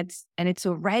 90 minutes. And it's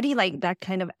already like that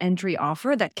kind of entry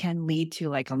offer that can lead to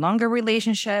like a longer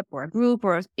relationship or a group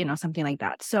or, something like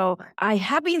that. So I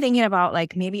have been thinking about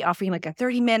like maybe offering like a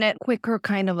 30-minute quicker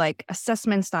kind of like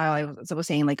assessment style. I was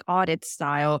saying like audit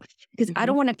style, because I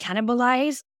don't want to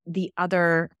cannibalize the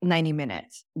other 90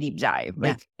 minutes deep dive.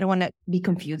 Like I don't want to be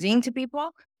confusing to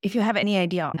people. If you have any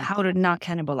idea on how to not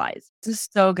cannibalize. This is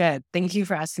so good. Thank you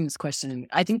for asking this question.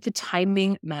 I think the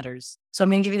timing matters. So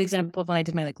I'm going to give you the example of when I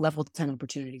did my like level 10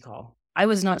 opportunity call. I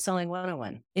was not selling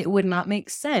one-on-one. It would not make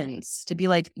sense to be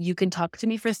like, you can talk to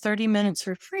me for 30 minutes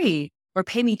for free or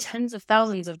pay me tens of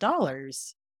thousands of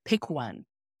dollars. Pick one.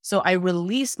 So I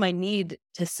released my need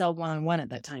to sell one-on-one at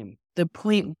that time. The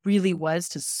point really was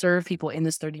to serve people in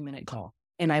this 30-minute call.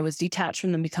 And I was detached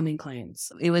from them becoming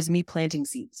clients. It was me planting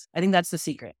seeds. I think that's the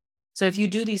secret. So if you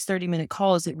do these 30-minute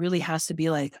calls, it really has to be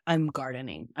like, I'm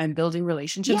gardening. I'm building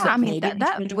relationships. Yeah, I mean,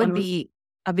 that would be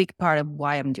a big part of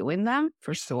why I'm doing them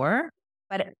for sure.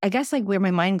 But I guess like where my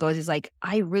mind goes is like,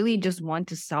 I really just want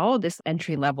to sell this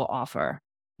entry level offer.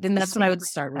 Then that's what I would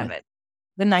start with.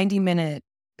 The 90-minute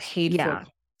paid for.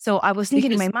 So I was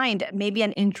thinking in my mind, maybe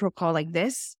an intro call like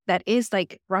this, that is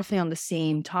like roughly on the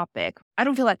same topic. I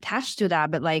don't feel attached to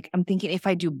that, but like, I'm thinking if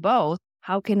I do both,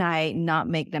 how can I not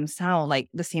make them sound like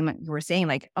the same you were saying,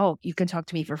 like, oh, you can talk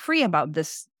to me for free about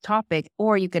this topic,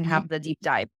 or you can have the deep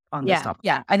dive on this topic.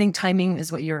 Yeah. I think timing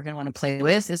is what you're going to want to play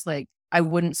with. Is like, I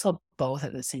wouldn't sell both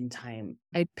at the same time.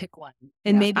 I'd pick one.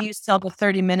 And maybe you sell the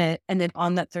 30-minute, and then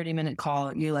on that 30-minute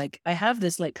call, you're like, I have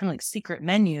this like kind of like secret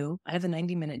menu. I have a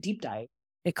 90-minute deep dive.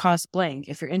 It costs blank.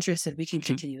 If you're interested, we can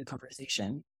continue the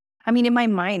conversation. I mean, in my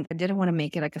mind, I didn't want to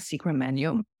make it like a secret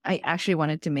menu. I actually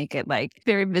wanted to make it like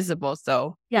very visible.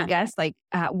 So I guess like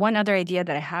one other idea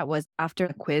that I had was after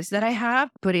the quiz that I have,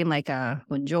 put in like a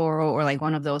Bonjoro or like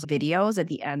one of those videos at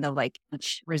the end of like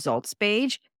each results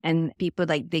page. And people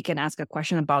like they can ask a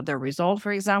question about their result,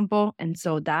 for example. And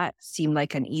so that seemed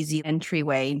like an easy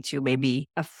entryway into maybe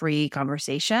a free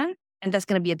conversation. And that's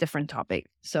going to be a different topic.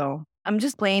 So I'm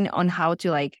just playing on how to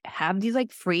like have these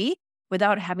like free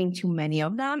without having too many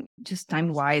of them, just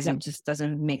time wise, it just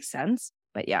doesn't make sense.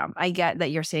 But yeah, I get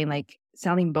that you're saying like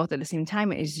selling both at the same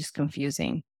time is just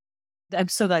confusing. I'm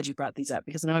so glad you brought these up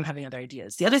because now I'm having other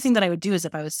ideas. The other thing that I would do is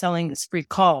if I was selling this free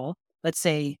call, let's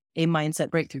say a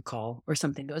mindset breakthrough call or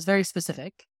something that was very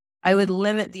specific, I would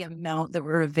limit the amount that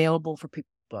were available for people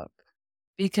to book.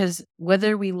 Because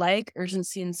whether we like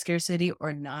urgency and scarcity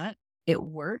or not, it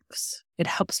works. It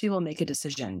helps people make a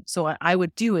decision. So what I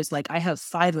would do is like, I have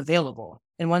 5 available.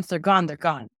 And once they're gone, they're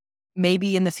gone.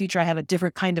 Maybe in the future, I have a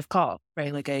different kind of call,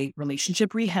 right? Like a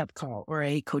relationship rehab call or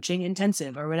a coaching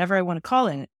intensive or whatever I want to call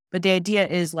it. But the idea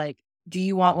is like, do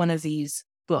you want one of these?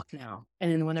 Book now.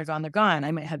 And then when they're gone, they're gone.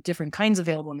 I might have different kinds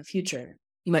available in the future.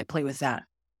 You might play with that.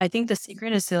 I think the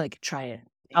secret is to like try it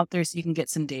out there so you can get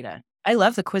some data. I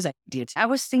love the quiz idea too. I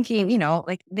was thinking,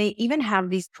 like they even have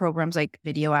these programs like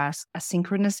video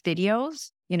asynchronous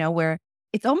videos, where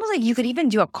it's almost like you could even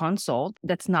do a consult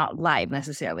that's not live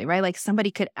necessarily, right? Like somebody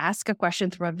could ask a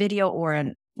question through a video or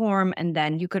an form, and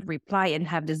then you could reply and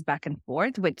have this back and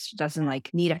forth, which doesn't like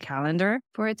need a calendar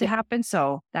for it to happen.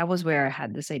 So that was where I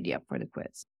had this idea for the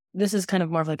quiz. This is kind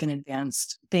of more of like an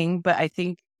advanced thing, but I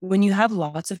think when you have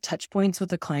lots of touch points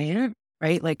with a client,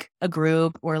 right? Like a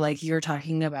group or like you're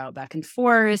talking about back and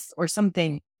forth or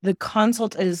something, the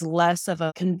consult is less of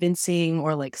a convincing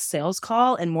or like sales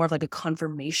call and more of like a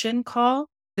confirmation call.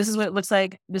 This is what it looks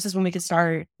like. This is when we can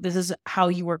start. This is how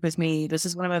you work with me. This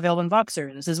is when I'm available in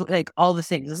Voxer. This is like all the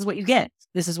things. This is what you get.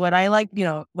 This is what I like,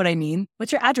 what I mean.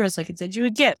 What's your address? Like it said you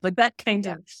would get like that kind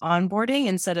of onboarding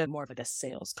instead of more of like a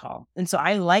sales call. And so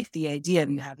I like the idea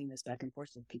of you having this back and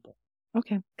forth with people.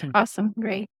 Okay. Awesome.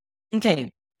 Great.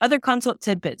 Okay. Other consult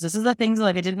tidbits. This is the things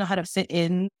like I didn't know how to fit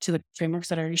in to the frameworks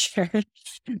that I already shared.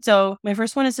 So my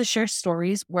first one is to share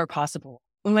stories where possible.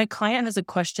 When my client has a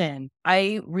question,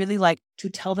 I really like to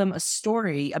tell them a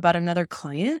story about another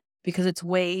client because it's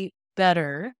way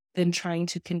better than trying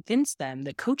to convince them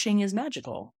that coaching is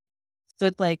magical. So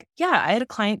it's like, yeah, I had a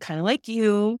client kind of like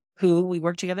you who we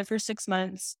worked together for 6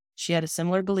 months. She had a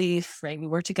similar belief, right? We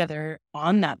worked together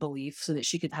on that belief so that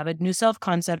she could have a new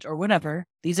self-concept or whatever.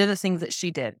 These are the things that she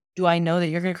did. Do I know that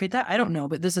you're going to create that? I don't know,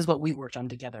 but this is what we worked on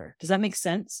together. Does that make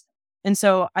sense? And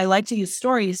so I like to use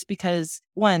stories because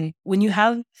one, when you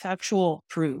have factual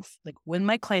proof, like when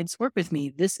my clients work with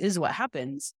me, this is what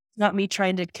happens. It's not me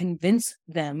trying to convince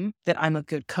them that I'm a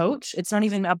good coach. It's not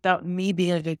even about me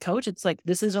being a good coach. It's like,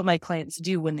 this is what my clients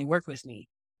do when they work with me.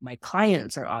 My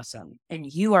clients are awesome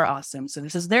and you are awesome. So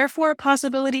this is therefore a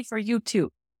possibility for you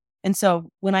too. And so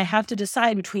when I have to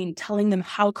decide between telling them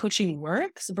how coaching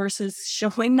works versus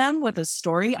showing them with a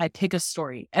story, I pick a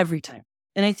story every time.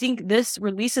 And I think this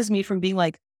releases me from being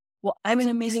like, well, I'm an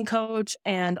amazing coach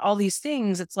and all these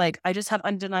things. It's like, I just have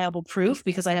undeniable proof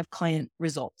because I have client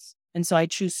results. And so I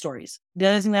choose stories. The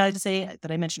other thing that I like to say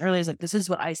that I mentioned earlier is like, this is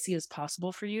what I see as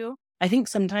possible for you. I think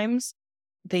sometimes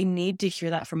they need to hear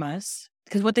that from us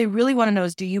because what they really want to know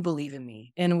is, do you believe in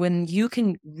me? And when you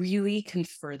can really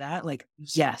confer that, like,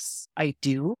 yes, I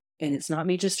do. And it's not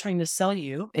me just trying to sell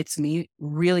you. It's me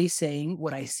really saying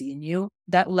what I see in you.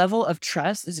 That level of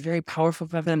trust is very powerful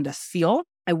for them to feel.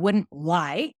 I wouldn't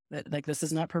lie that like, this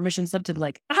is not permission slip to be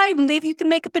like, I believe you can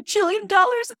make $1 bajillion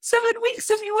in 7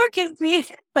 weeks if you work with me.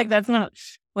 Like, that's not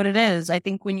what it is. I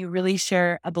think when you really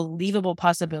share a believable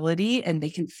possibility and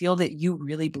they can feel that you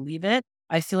really believe it,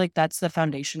 I feel like that's the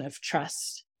foundation of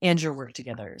trust and your work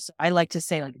together. So I like to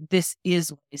say like, this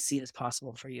is what I see as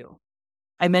possible for you.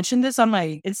 I mentioned this on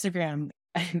my Instagram.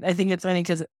 I think it's funny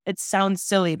because it sounds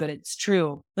silly, but it's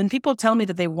true. When people tell me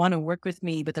that they want to work with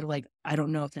me, but they're like, I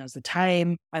don't know if now's the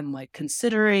time. I'm like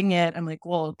considering it. I'm like,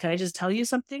 well, can I just tell you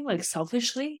something like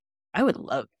selfishly? I would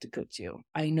love to coach you.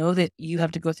 I know that you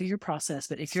have to go through your process,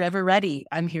 but if you're ever ready,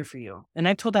 I'm here for you. And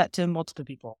I've told that to multiple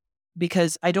people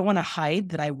because I don't want to hide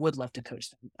that I would love to coach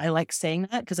them. I like saying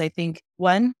that because I think,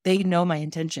 one, they know my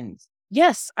intentions.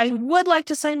 Yes, I would like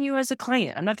to sign you as a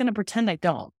client. I'm not going to pretend I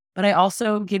don't, but I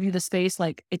also give you the space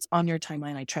like it's on your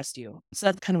timeline. I trust you. So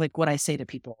that's kind of like what I say to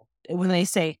people when they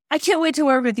say, I can't wait to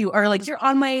work with you, or like you're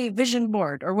on my vision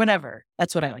board or whatever.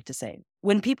 That's what I like to say.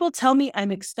 When people tell me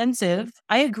I'm expensive,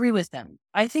 I agree with them.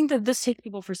 I think that this takes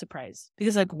people for surprise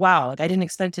because like, wow, like I didn't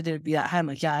expect it to be that high. I'm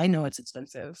like, yeah, I know it's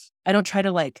expensive. I don't try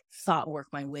to like thought work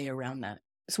my way around that.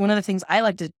 So one of the things I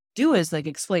like to do is like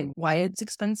explain why it's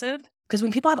expensive. Because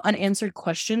when people have unanswered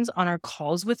questions on our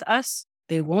calls with us,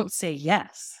 they won't say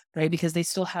yes, right? Because they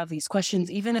still have these questions,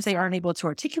 even if they aren't able to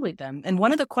articulate them. And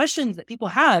one of the questions that people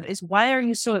have is, why are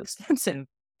you so expensive?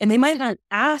 And they might not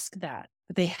ask that,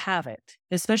 but they have it,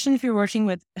 especially if you're working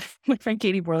with, my friend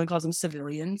Katie Borland calls them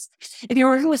civilians. If you're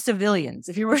working with civilians,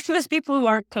 if you're working with people who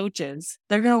aren't coaches,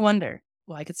 they're going to wonder,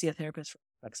 well, I could see a therapist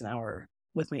for $1 an hour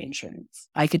with my insurance.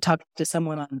 I could talk to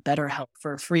someone on BetterHelp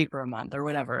for free for a month or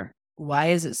whatever. Why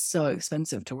is it so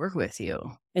expensive to work with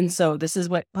you? And so this is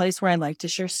what place where I like to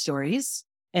share stories.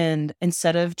 And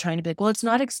instead of trying to be like, well, it's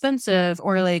not expensive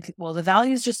or like, well, the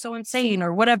value is just so insane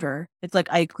or whatever. It's like,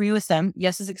 I agree with them.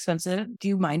 Yes, it's expensive. Do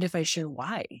you mind if I share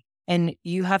why? And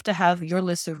you have to have your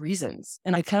list of reasons.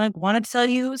 And I kind of want to tell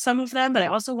you some of them, but I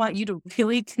also want you to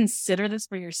really consider this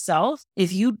for yourself.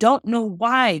 If you don't know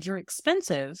why you're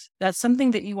expensive, that's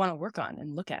something that you want to work on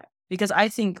and look at. Because I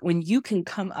think when you can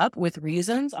come up with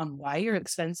reasons on why you're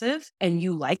expensive and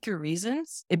you like your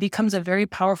reasons, it becomes a very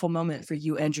powerful moment for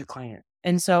you and your client.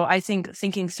 And so I think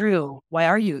thinking through, why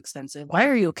are you expensive? Why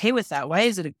are you okay with that? Why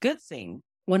is it a good thing?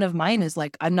 One of mine is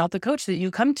like, I'm not the coach that you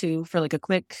come to for like a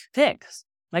quick fix.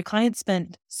 My clients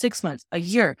spent 6 months, a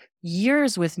year,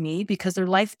 years with me because their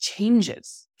life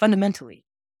changes fundamentally.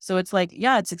 So it's like,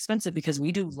 yeah, it's expensive because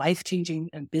we do life-changing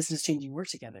and business-changing work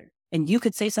together. And you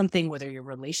could say something, whether you're a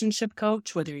relationship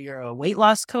coach, whether you're a weight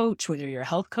loss coach, whether you're a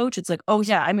health coach, it's like, oh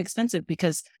yeah, I'm expensive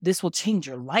because this will change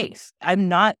your life. I'm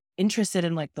not interested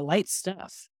in like the light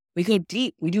stuff. We go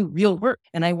deep, we do real work.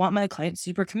 And I want my clients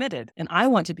super committed and I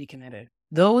want to be committed.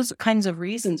 Those kinds of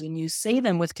reasons, when you say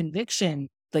them with conviction,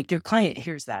 like your client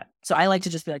hears that. So I like to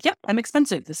just be like, yeah, I'm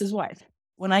expensive. This is why.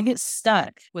 When I get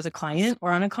stuck with a client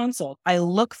or on a consult, I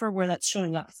look for where that's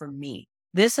showing up for me.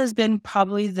 This has been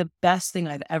probably the best thing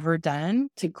I've ever done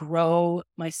to grow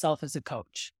myself as a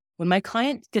coach. When my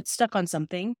client gets stuck on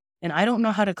something and I don't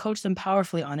know how to coach them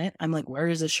powerfully on it, I'm like, where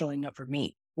is this showing up for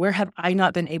me? Where have I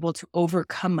not been able to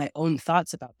overcome my own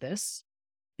thoughts about this?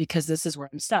 because this is where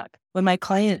I'm stuck. When my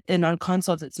client and on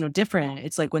consults, it's no different.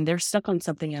 It's like when they're stuck on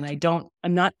something and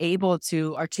I'm not able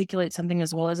to articulate something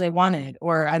as well as I wanted,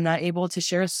 or I'm not able to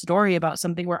share a story about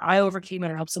something where I overcame it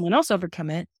or help someone else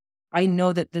overcome it. I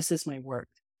know that this is my work.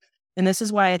 And this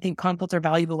is why I think consults are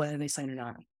valuable whether they sign or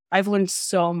not. I've learned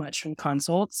so much from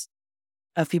consults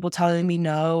of people telling me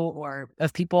no, or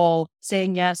of people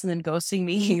saying yes and then ghosting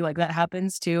me. Like that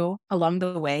happens too along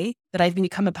the way, that I've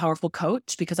become a powerful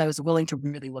coach because I was willing to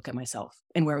really look at myself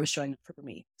and where it was showing up for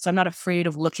me. So I'm not afraid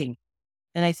of looking.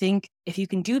 And I think if you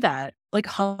can do that, like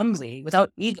humbly,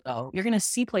 without ego, you're going to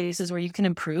see places where you can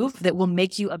improve that will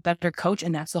make you a better coach.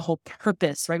 And that's the whole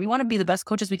purpose, right? We want to be the best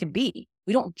coaches we can be.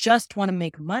 We don't just want to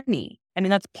make money. I mean,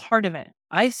 that's part of it.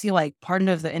 I feel like part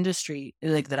of the industry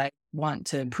like that I want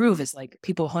to improve is like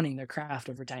people honing their craft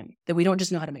over time, that we don't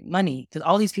just know how to make money. Because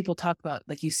all these people talk about,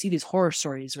 like you see these horror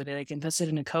stories where they like invested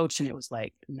in a coach and it was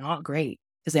like not great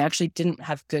because they actually didn't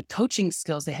have good coaching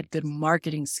skills. They had good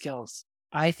marketing skills.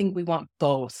 I think we want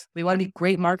both. We want to be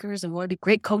great marketers and we want to be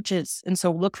great coaches. And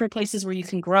so look for places where you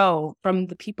can grow from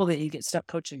the people that you get stuck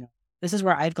coaching on. This is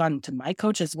where I've gone to my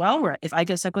coach as well, where if I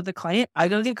get stuck with a client, I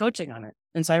go get coaching on it.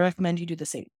 And so I recommend you do the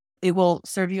same. It will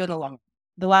serve you in the long run.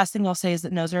 The last thing I'll say is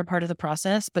that no's are a part of the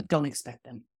process, but don't expect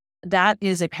them. That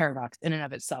is a paradox in and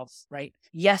of itself, right?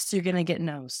 Yes, you're going to get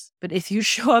no's, but if you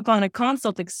show up on a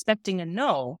consult expecting a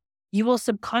no, you will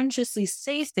subconsciously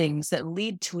say things that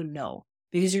lead to a no,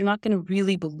 because you're not going to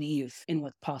really believe in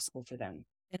what's possible for them.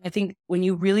 And I think when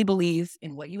you really believe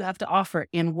in what you have to offer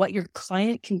and what your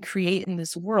client can create in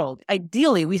this world,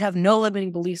 ideally, we'd have no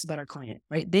limiting beliefs about our client,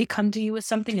 right? They come to you with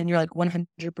something and you're like,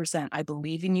 100%, I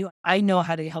believe in you. I know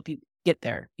how to help you get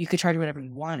there. You could charge whatever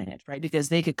you want in it, right? Because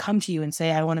they could come to you and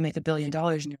say, I want to make $1 billion.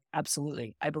 And you're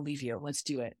absolutely, I believe you. Let's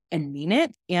do it. And mean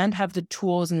it and have the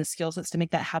tools and the skill sets to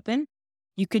make that happen.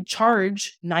 You could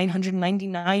charge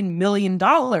 $999 million,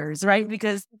 right?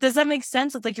 Because does that make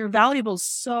sense? It's like your valuable is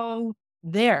so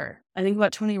there. I think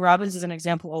about Tony Robbins as an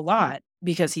example a lot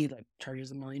because he like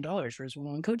charges $1 million for his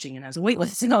one-on-one coaching and has a wait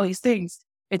list and all these things.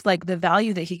 It's like the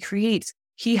value that he creates.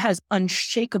 He has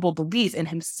unshakable belief in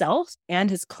himself and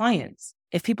his clients.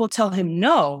 If people tell him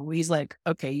no, he's like,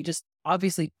 okay, you just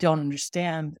obviously don't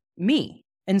understand me.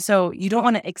 And so you don't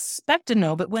want to expect a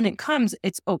no, but when it comes,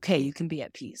 it's okay. You can be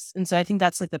at peace. And so I think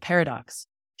that's like the paradox.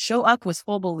 Show up with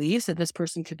full beliefs that this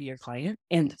person could be your client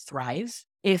and thrive.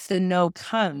 If the no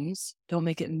comes, don't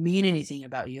make it mean anything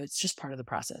about you. It's just part of the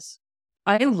process.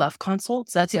 I love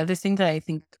consults. That's the other thing that I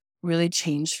think really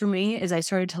changed for me is I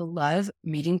started to love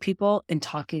meeting people and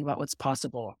talking about what's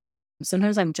possible.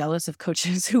 Sometimes I'm jealous of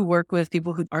coaches who work with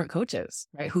people who aren't coaches,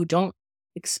 right? Who don't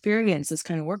experience this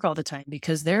kind of work all the time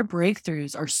because their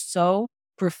breakthroughs are so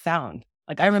profound.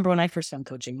 Like I remember when I first found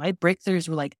coaching, my breakthroughs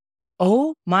were like,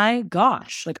 oh my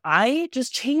gosh, like I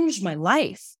just changed my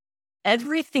life.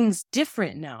 Everything's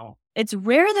different now. It's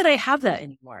rare that I have that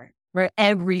anymore, where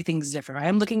everything's different.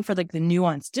 I'm looking for like the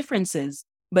nuanced differences,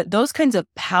 but those kinds of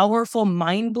powerful,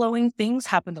 mind-blowing things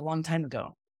happened a long time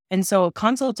ago. And so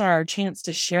consults are our chance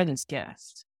to share this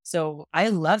gift. So I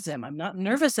love them. I'm not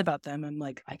nervous about them. I'm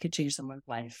like, I could change someone's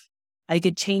life. I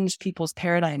could change people's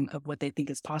paradigm of what they think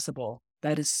is possible.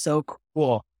 That is so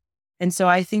cool. And so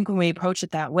I think when we approach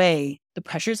it that way, the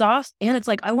pressure's off and it's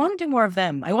like, I want to do more of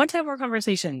them. I want to have more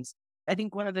conversations. I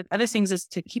think one of the other things is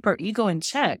to keep our ego in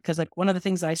check. Cause like one of the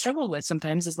things that I struggle with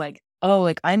sometimes is like, oh,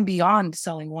 like I'm beyond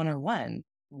selling one-on-one.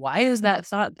 Why is that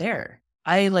thought there?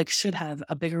 I like should have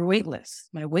a bigger wait list.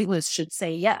 My wait list should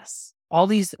say yes. All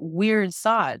these weird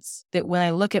thoughts that when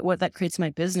I look at what that creates in my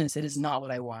business, it is not what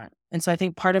I want. And so I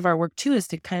think part of our work too is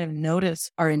to kind of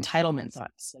notice our entitlement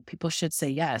thoughts. Like people should say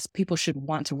yes. People should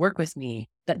want to work with me.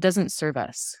 That doesn't serve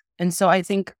us. And so I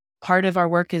think part of our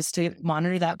work is to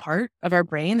monitor that part of our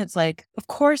brain. It's like, of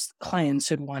course, clients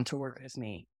should want to work with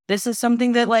me. This is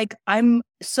something that like, I'm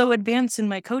so advanced in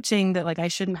my coaching that like, I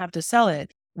shouldn't have to sell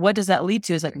it. What does that lead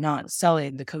to is like not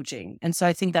selling the coaching. And so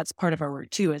I think that's part of our work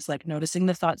too, is like noticing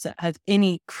the thoughts that have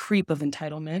any creep of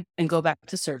entitlement and go back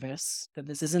to service, that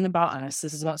this isn't about us.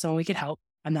 This is about someone we could help.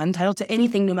 I'm not entitled to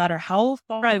anything, no matter how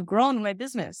far I've grown in my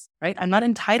business, right? I'm not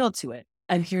entitled to it.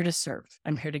 I'm here to serve.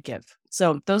 I'm here to give.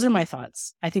 So those are my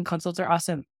thoughts. I think consults are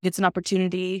awesome. It's an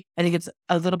opportunity. I think it's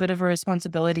a little bit of a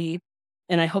responsibility.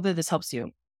 And I hope that this helps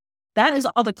you. That is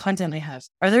all the content I have.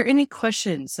 Are there any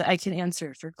questions that I can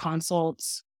answer for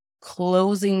consults,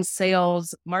 closing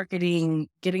sales, marketing,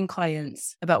 getting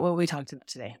clients about what we talked about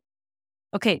today?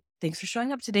 Okay, thanks for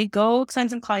showing up today. Go sign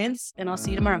some clients and I'll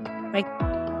see you tomorrow. Bye.